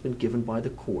declaration has been given by the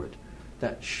court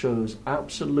that shows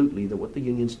absolutely that what the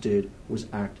unions did was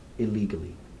act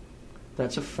illegally.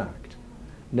 That's a fact.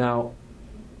 Now,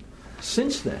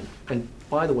 since then, and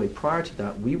by the way, prior to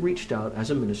that, we reached out as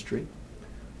a ministry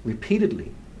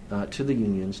repeatedly to the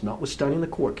unions, notwithstanding the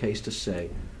court case, to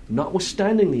say,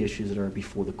 notwithstanding the issues that are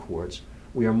before the courts,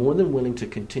 we are more than willing to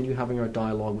continue having our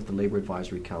dialogue with the Labour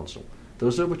Advisory Council.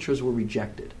 Those overtures were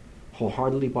rejected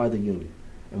wholeheartedly by the union.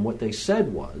 And what they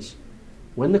said was,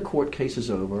 when the court case is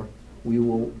over, we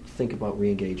will think about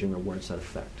re-engaging, or words to that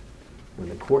effect. When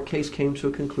the court case came to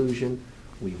a conclusion,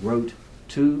 we wrote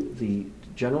to the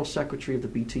General Secretary of the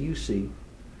BTUC,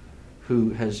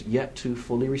 who has yet to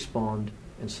fully respond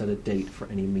and set a date for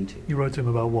any meeting. You wrote to him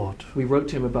about what? We wrote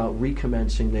to him about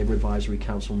recommencing Labour Advisory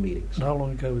Council meetings. And how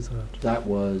long ago was that? That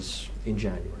was in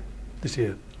January. This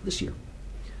year? This year.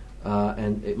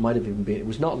 And it might have even been, it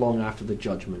was not long after the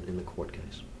judgment in the court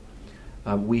case.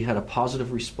 We had a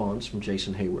positive response from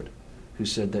Jason Hayward, who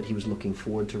said that he was looking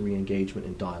forward to re-engagement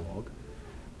and dialogue.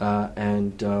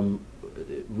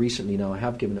 Recently now I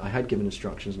had given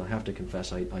instructions, and I have to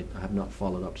confess I have not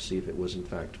followed up to see if it was in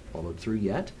fact followed through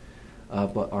yet.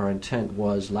 But our intent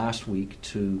was last week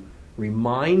to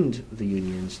remind the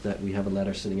unions that we have a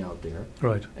letter sitting out there.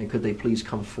 Right. And could they please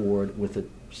come forward with a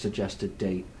suggested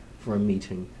date for a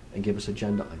meeting and give us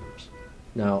agenda items.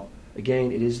 Now,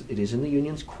 again, it is in the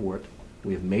union's court.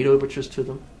 We have made overtures to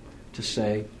them to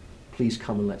say, please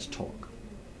come and let's talk.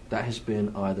 That has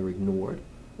been either ignored,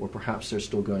 or perhaps they're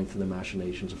still going through the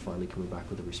machinations of finally coming back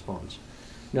with a response.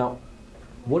 Now,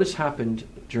 what has happened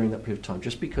during that period of time?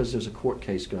 Just because there's a court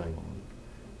case going on,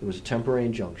 there was a temporary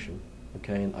injunction,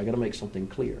 okay, and I got to make something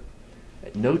clear.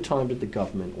 At no time did the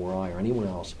government or I or anyone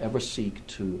else ever seek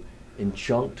to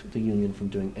injunct the union from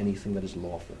doing anything that is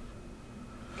lawful.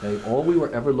 Okay, all we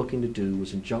were ever looking to do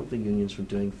was injunct the unions from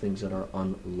doing things that are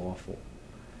unlawful.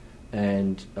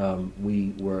 And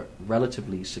we were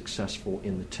relatively successful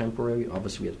in the temporary.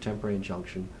 Obviously, we had a temporary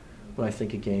injunction, but I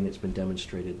think again it's been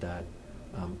demonstrated that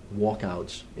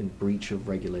walkouts in breach of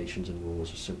regulations and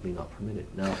rules are simply not permitted.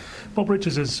 Now, Bob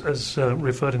Richards has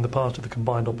referred in the past to the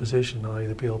combined opposition, i.e.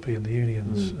 the PLP and the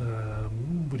unions.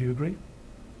 Would you agree?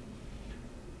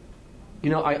 You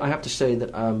know, I have to say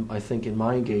that I think in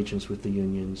my engagements with the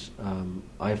unions,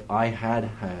 I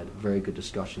had very good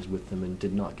discussions with them and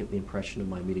did not get the impression in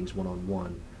my meetings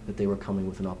one-on-one that they were coming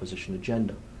with an opposition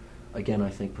agenda. Again, I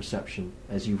think perception,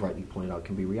 as you rightly pointed out,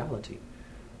 can be reality.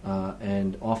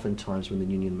 And oftentimes when the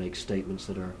union makes statements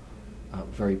that are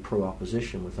very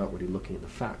pro-opposition without really looking at the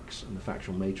facts and the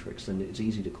factual matrix, then it's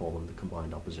easy to call them the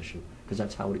combined opposition, because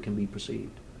that's how it can be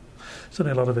perceived.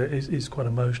 Certainly, a lot of it is quite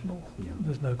emotional. Yeah.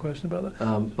 There's no question about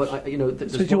that. But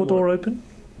so is your door open?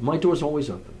 My door's always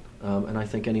open, and I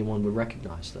think anyone would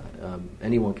recognize that.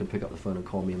 Anyone can pick up the phone and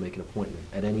call me and make an appointment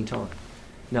at any time.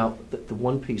 Now, the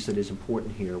one piece that is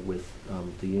important here with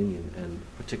the union, and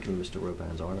particularly Mr.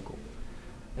 Robin's article,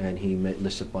 and he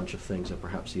lists a bunch of things that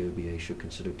perhaps the OBA should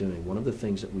consider doing. One of the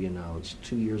things that we announced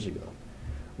 2 years ago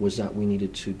was that we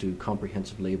needed to do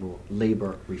comprehensive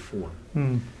labor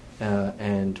reform.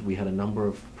 And we had a number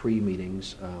of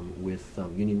pre-meetings with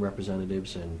union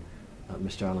representatives and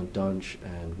Mr. Alan Dunch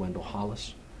and Wendell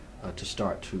Hollis to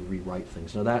start to rewrite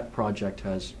things. Now that project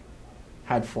has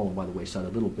had fallen by the wayside a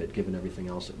little bit given everything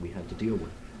else that we had to deal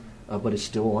with. But it's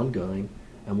still ongoing,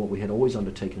 and what we had always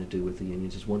undertaken to do with the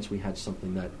unions is once we had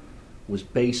something that was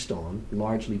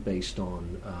largely based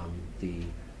on the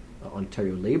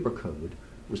Ontario Labour Code,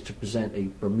 was to present a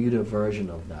Bermuda version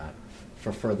of that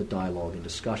for further dialogue and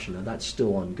discussion, and that's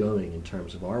still ongoing in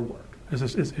terms of our work.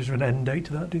 Is there an end date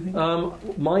to that, do you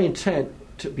think? My intent,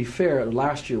 to be fair,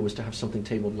 last year was to have something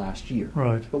tabled last year.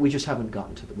 Right. But we just haven't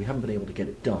gotten to that. We haven't been able to get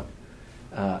it done.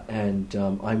 And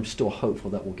I'm still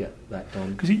hopeful that we'll get that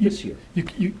done this year.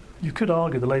 You could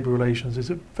argue the labour relations is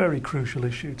a very crucial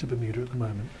issue to Bermuda at the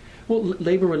moment. Well,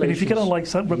 labour relations... And if you get on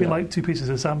rubbing like two pieces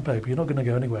of sandpaper, you're not going to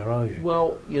go anywhere, are you?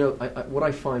 Well, what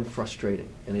I find frustrating,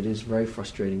 and it is very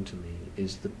frustrating to me,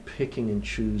 is the picking and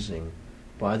choosing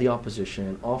by the opposition,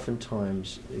 and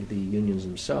oftentimes the unions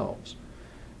themselves,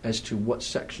 as to what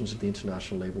sections of the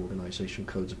International Labour Organization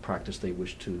codes of practice they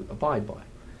wish to abide by.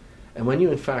 And when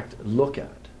you, in fact, look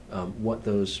at what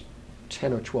those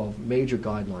 10 or 12 major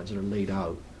guidelines that are laid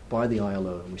out by the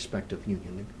ILO in respect of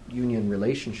union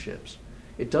relationships,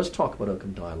 it does talk about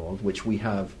open dialogue, which we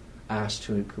have asked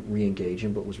to re-engage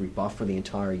in, but was rebuffed for the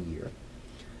entire year.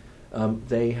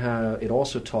 It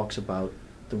also talks about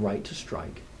the right to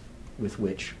strike, with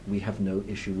which we have no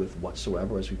issue with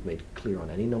whatsoever, as we've made clear on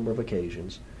any number of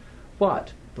occasions.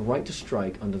 But the right to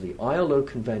strike under the ILO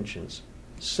conventions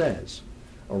says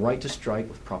a right to strike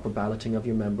with proper balloting of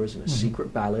your members in a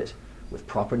secret ballot, with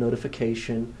proper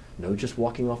notification, no just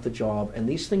walking off the job, and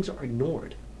these things are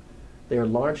ignored. They are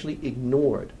largely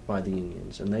ignored by the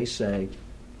unions, and they say,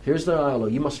 here's the ILO,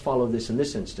 you must follow this in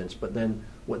this instance, but then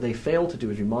what they fail to do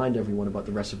is remind everyone about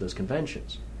the rest of those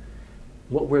conventions.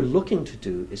 What we're looking to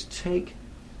do is take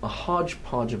a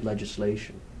hodgepodge of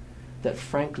legislation that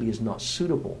frankly is not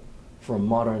suitable for a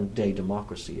modern day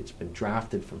democracy. It's been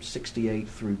drafted from 68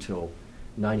 through till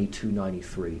 92,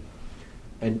 93,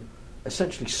 and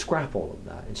essentially scrap all of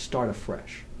that and start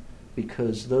afresh,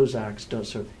 because those acts don't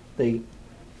serve. They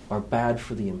are bad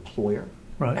for the employer,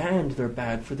 right, and they're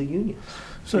bad for the unions.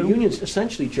 So the unions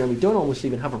essentially, Jeremy, don't almost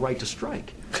even have a right to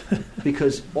strike,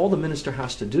 because all the minister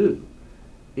has to do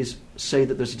is say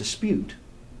that there's a dispute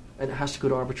and it has to go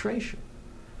to arbitration.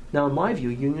 Now, in my view,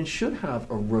 unions should have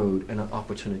a road and an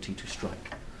opportunity to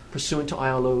strike pursuant to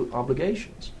ILO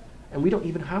obligations, and we don't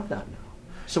even have that now.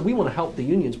 So we want to help the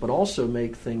unions, but also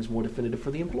make things more definitive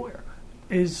for the employer.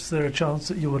 Is there a chance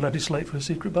that you will legislate for a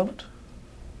secret ballot?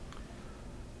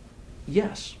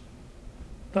 Yes.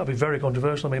 That would be very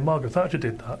controversial. I mean, Margaret Thatcher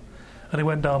did that, and it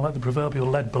went down like the proverbial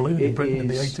lead balloon in Britain in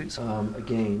the 80s.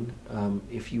 Again,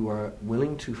 if you are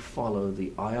willing to follow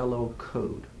the ILO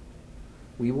code,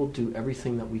 we will do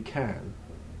everything that we can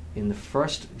in the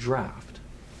first draft,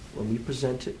 when we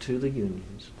present it to the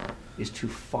unions, is to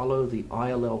follow the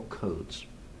ILO codes.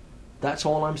 That's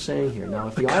all I'm saying here. Now,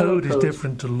 if the code is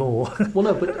different to law, well,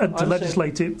 no, but and to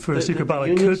legislate it for a secret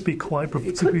ballot could be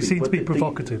could be seen to be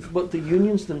provocative. But the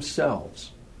unions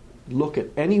themselves look at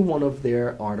any one of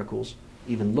their articles,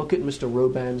 even look at Mr.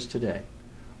 Roban's today.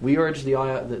 We urge the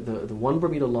One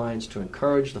Bermuda Alliance to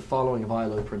encourage the following of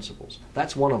ILO principles.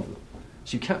 That's one of them.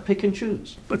 So you can't pick and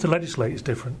choose. But to legislate is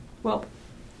different. Well,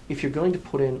 if you're going to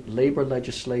put in labor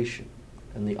legislation,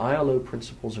 and the ILO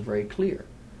principles are very clear,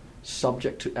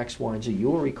 subject to X, Y, and Z.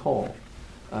 You'll recall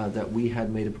that we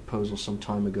had made a proposal some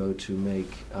time ago to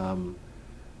make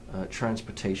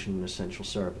transportation an essential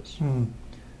service.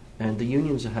 And the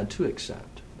unions had to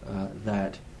accept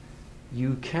that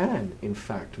you can, in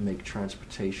fact, make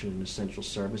transportation an essential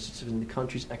service. It's in the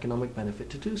country's economic benefit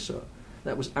to do so.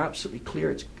 That was absolutely clear.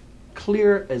 It's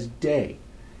clear as day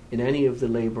in any of the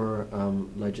labor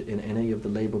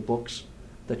books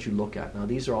that you look at. Now,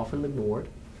 these are often ignored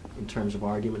in terms of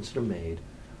arguments that are made.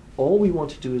 All we want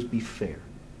to do is be fair.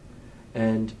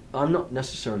 And I'm not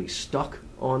necessarily stuck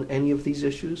on any of these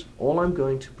issues. All I'm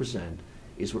going to present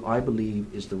is what I believe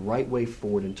is the right way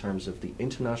forward in terms of the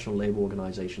International Labour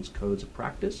Organization's codes of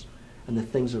practice, and the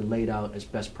things are laid out as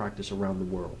best practice around the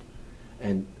world.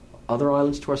 And other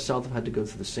islands to our south have had to go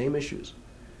through the same issues.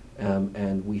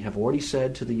 And we have already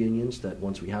said to the unions that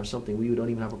once we have something, we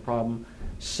don't even have a problem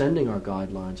sending our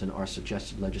guidelines and our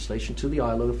suggested legislation to the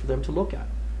ILO for them to look at.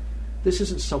 This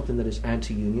isn't something that is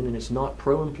anti-union, and it's not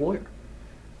pro-employer.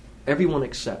 Everyone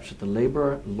accepts that the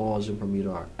labor laws in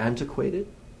Bermuda are antiquated,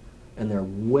 and they're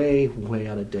way, way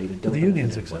out of date. And don't the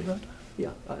unions accept that?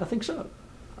 Yeah, I think so.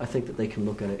 I think that they can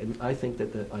look at it, and I think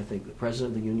that the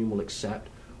president of the union will accept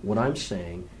what I'm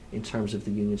saying in terms of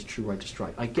the union's true right to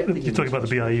strike. I get You're talking about the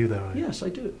BIU there, right? Yes, I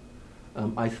do.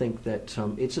 I think that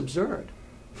it's absurd,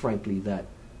 frankly, that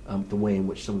the way in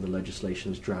which some of the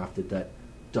legislation is drafted that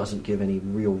doesn't give any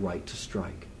real right to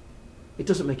strike. It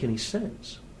doesn't make any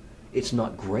sense. It's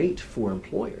not great for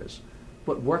employers,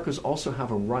 but workers also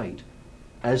have a right,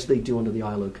 as they do under the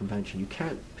ILO Convention. You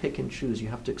can't pick and choose. You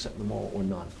have to accept them all or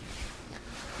none.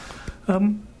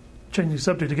 Changing the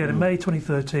subject again, in May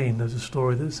 2013, there's a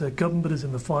story that said government is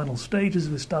in the final stages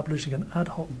of establishing an ad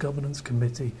hoc governance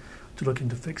committee to look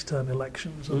into fixed-term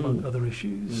elections, among other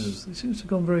issues. It seems to have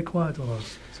gone very quiet on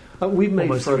us. We've made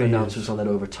further announcements on that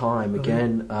over time.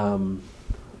 Again, are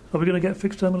we going to get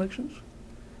fixed-term elections?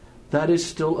 That is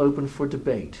still open for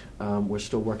debate. We're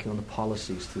still working on the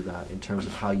policies through that in terms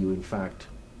of how you, in fact,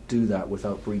 do that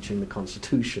without breaching the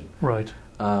Constitution. Right.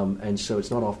 And so it's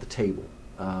not off the table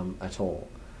at all.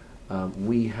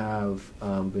 We have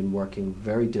been working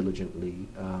very diligently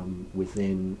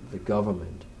within the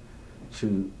government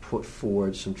to put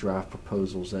forward some draft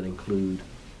proposals that include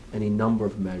any number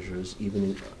of measures,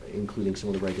 even including some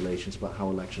of the regulations about how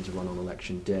elections are run on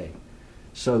election day.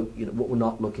 So, what we're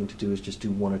not looking to do is just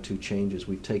do one or two changes.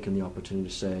 We've taken the opportunity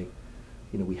to say,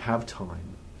 we have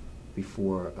time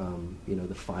before, the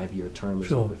 5-year term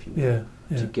is up, if you will,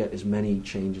 to get as many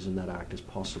changes in that act as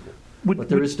possible. But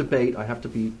there is debate. I have to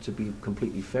be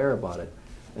completely fair about it,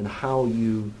 and how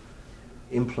you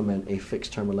implement a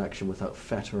fixed-term election without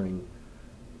fettering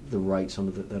the rights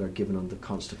that are given under the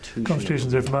Constitution.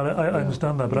 Constitution's different. I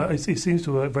understand that, but it seems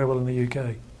to work very well in the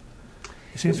UK.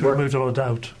 It seems to have removed a lot of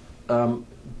doubt.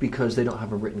 Because they don't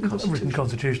have a written constitution. Written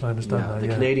constitution, I understand that. The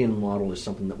Canadian model is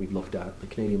something that we've looked at. The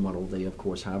Canadian model, they of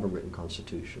course have a written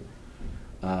constitution,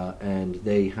 and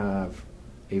they have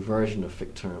a version of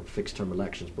fixed-term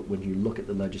elections. But when you look at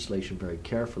the legislation very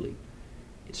carefully,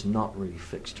 it's not really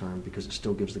fixed term because it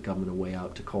still gives the government a way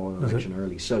out to call an election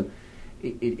early. So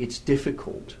it's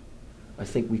difficult. I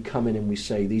think we come in and we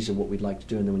say these are what we'd like to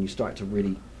do, and then when you start to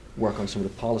really work on some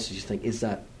of the policies, you think, is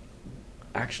that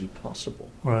actually possible?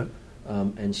 Right.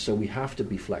 And so we have to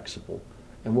be flexible,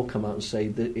 and we'll come out and say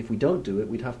that if we don't do it,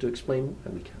 we'd have to explain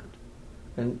why we can't.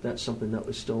 And that's something that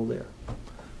was still there.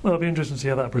 Well, it'll be interesting to see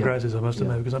how that progresses, I must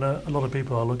admit, because I know a lot of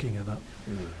people are looking at that.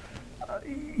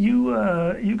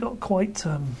 You got quite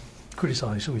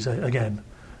criticised, shall we say, again.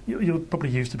 You're probably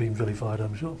used to being vilified,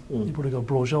 I'm sure. You've probably got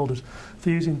broad shoulders for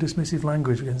using dismissive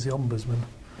language against the Ombudsman.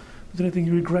 Is there anything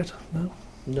you regret now?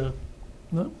 No.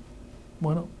 No?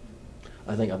 Why not?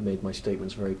 I think I've made my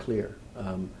statements very clear.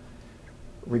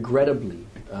 Regrettably,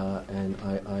 and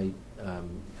I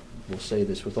will say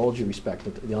this with all due respect,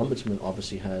 that the Ombudsman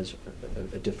obviously has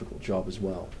a difficult job as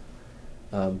well.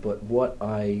 But what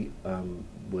I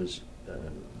was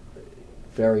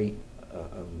very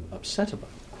upset about,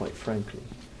 quite frankly,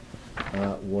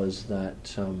 was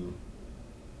that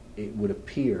it would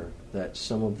appear that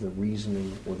some of the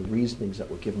reasoning or the reasonings that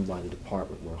were given by the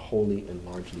department were wholly and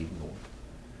largely ignored.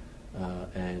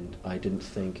 And I didn't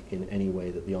think in any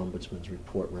way that the Ombudsman's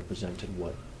report represented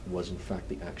what was in fact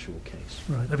the actual case.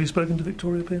 Right. Have you spoken to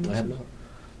Victoria Pearce? I have not.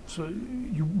 So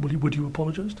would you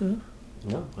apologise to her?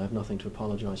 No, I have nothing to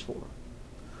apologise for.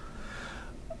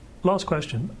 Last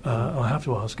question, I have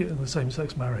to ask it, in the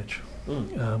same-sex marriage.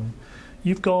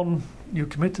 The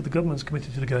government's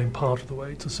committed to going part of the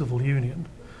way to civil union.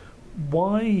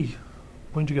 Why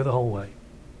won't you go the whole way?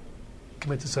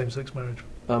 Commit to same-sex marriage?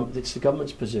 It's the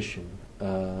government's position,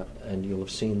 and you'll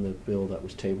have seen the bill that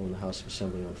was tabled in the House of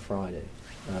Assembly on Friday,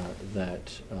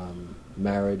 that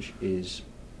marriage is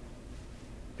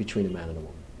between a man and a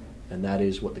woman. And that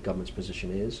is what the government's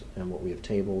position is, and what we have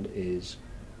tabled is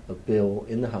a bill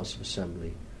in the House of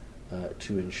Assembly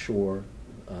to ensure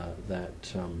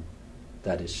that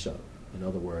that is so. In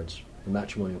other words, the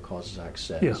Matrimonial Causes Act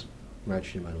says marriage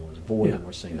between a man and woman is void, and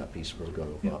we're saying that piece will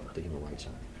go up the Human Rights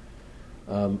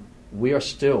Act. We are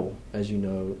still, as you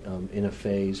know, in a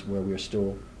phase where we are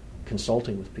still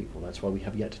consulting with people. That's why we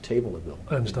have yet to table a bill.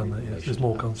 I understand that, yes. There's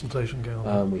more consultation going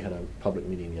on. We had a public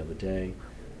meeting the other day.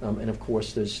 And of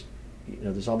course, there's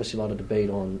obviously a lot of debate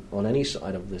on any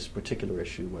side of this particular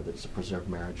issue, whether it's the Preserved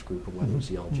Marriage Group or whether it's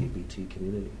the LGBT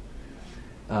community.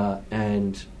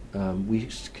 And we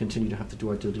continue to have to do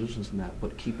our due diligence in that,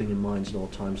 but keeping in mind at all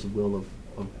times the will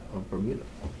of Bermuda.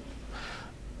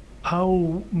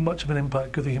 How much of an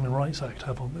impact could the Human Rights Act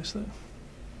have on this, then?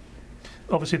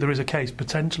 Obviously, there is a case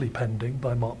potentially pending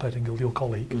by Mark Pettingill, your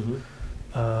colleague.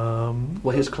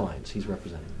 Well, his clients, he's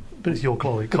representing them. But it's your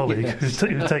colleague who's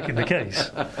taking the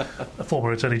case, a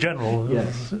former Attorney General.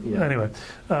 Yes. Yeah. Anyway,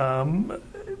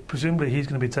 presumably he's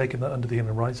going to be taking that under the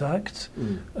Human Rights Act.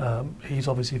 He's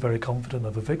obviously very confident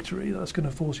of a victory. That's going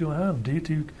to force your hand. Do you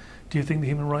think the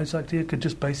Human Rights Act here could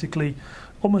just basically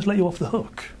almost let you off the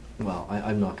hook? Well,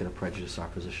 I'm not going to prejudice our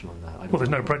position on that. Well, there's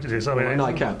no prejudice. No,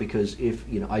 I can't, because if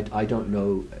I don't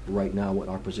know right now what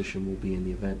our position will be in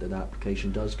the event that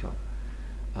application does come.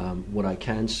 What I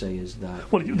can say is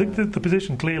that... Well, the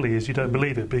position clearly is you don't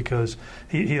believe it because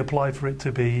he applied for it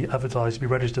to be advertised, to be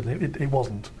registered, and it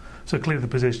wasn't. So clearly the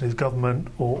position is government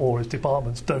or its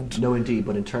departments don't... No, indeed,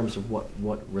 but in terms of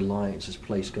what reliance is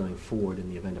placed going forward in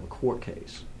the event of a court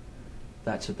case,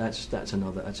 that's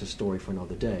a story for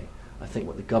another day. I think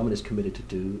what the government is committed to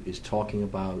do is talking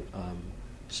about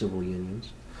civil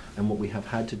unions, and what we have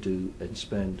had to do and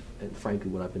frankly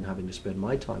what I've been having to spend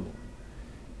my time on,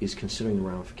 is considering the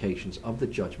ramifications of the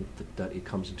judgment that it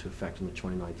comes into effect on the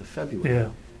 29th of February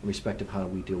in respect of how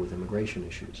we deal with immigration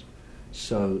issues.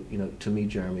 So, to me,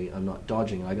 Jeremy, I'm not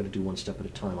dodging. I've got to do one step at a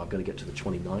time. I've got to get to the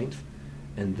 29th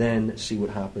and then see what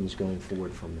happens going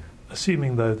forward from there.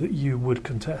 Assuming, though, that you would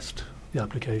contest the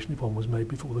application if one was made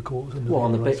before the court. Well,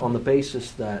 on the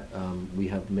basis that we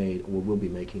have made or will be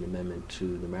making an amendment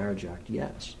to the Marriage Act,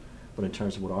 yes. But in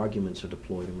terms of what arguments are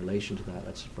deployed in relation to that,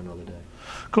 that's for another day.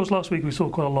 Of course, last week we saw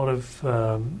quite a lot of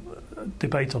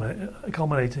debate on it,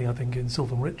 culminating, I think, in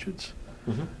Sylvan Richards,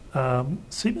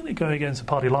 seemingly going against the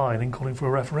party line and calling for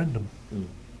a referendum.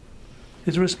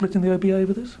 Is there a split in the OBA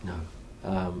over this? No,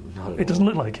 not at all. It doesn't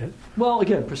look like it. Well,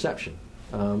 again, perception.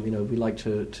 We like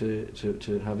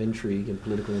to have intrigue and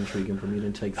political intrigue in Bermuda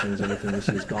and take everything we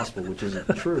see as gospel, which isn't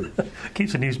true.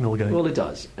 Keeps the news mill going. Well, it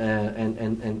does,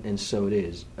 and so it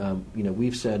is.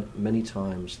 We've said many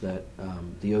times that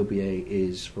the OBA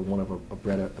is, for want of a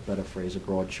better phrase, a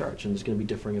broad church, and there's going to be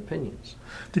differing opinions.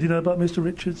 Did you know about Mr.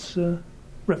 Richards'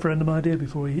 referendum idea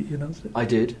before he announced it? I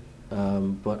did.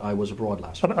 But I was abroad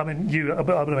last week. I mean,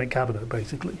 I'm in cabinet,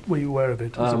 basically. Were you aware of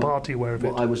it? Was the party aware of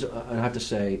it? Well, I have to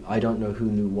say, I don't know who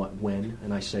knew what when,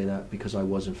 and I say that because I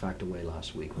was, in fact, away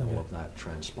last week when all of that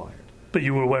transpired. But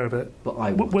you were aware of it? But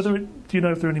I was. Do you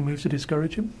know if there are any moves to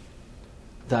discourage him?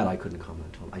 That I couldn't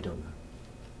comment on. I don't know.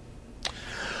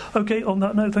 OK, on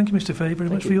that note, thank you, Mr. Fay, very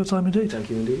much for your time indeed. Thank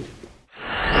you indeed.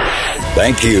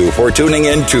 Thank you for tuning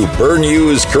in to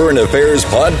Bernews Current Affairs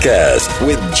Podcast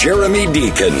with Jeremy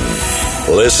Deacon.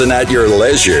 Listen at your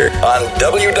leisure on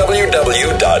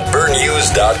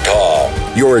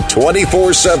www.bernews.com, your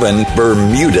 24/7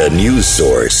 Bermuda news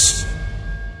source.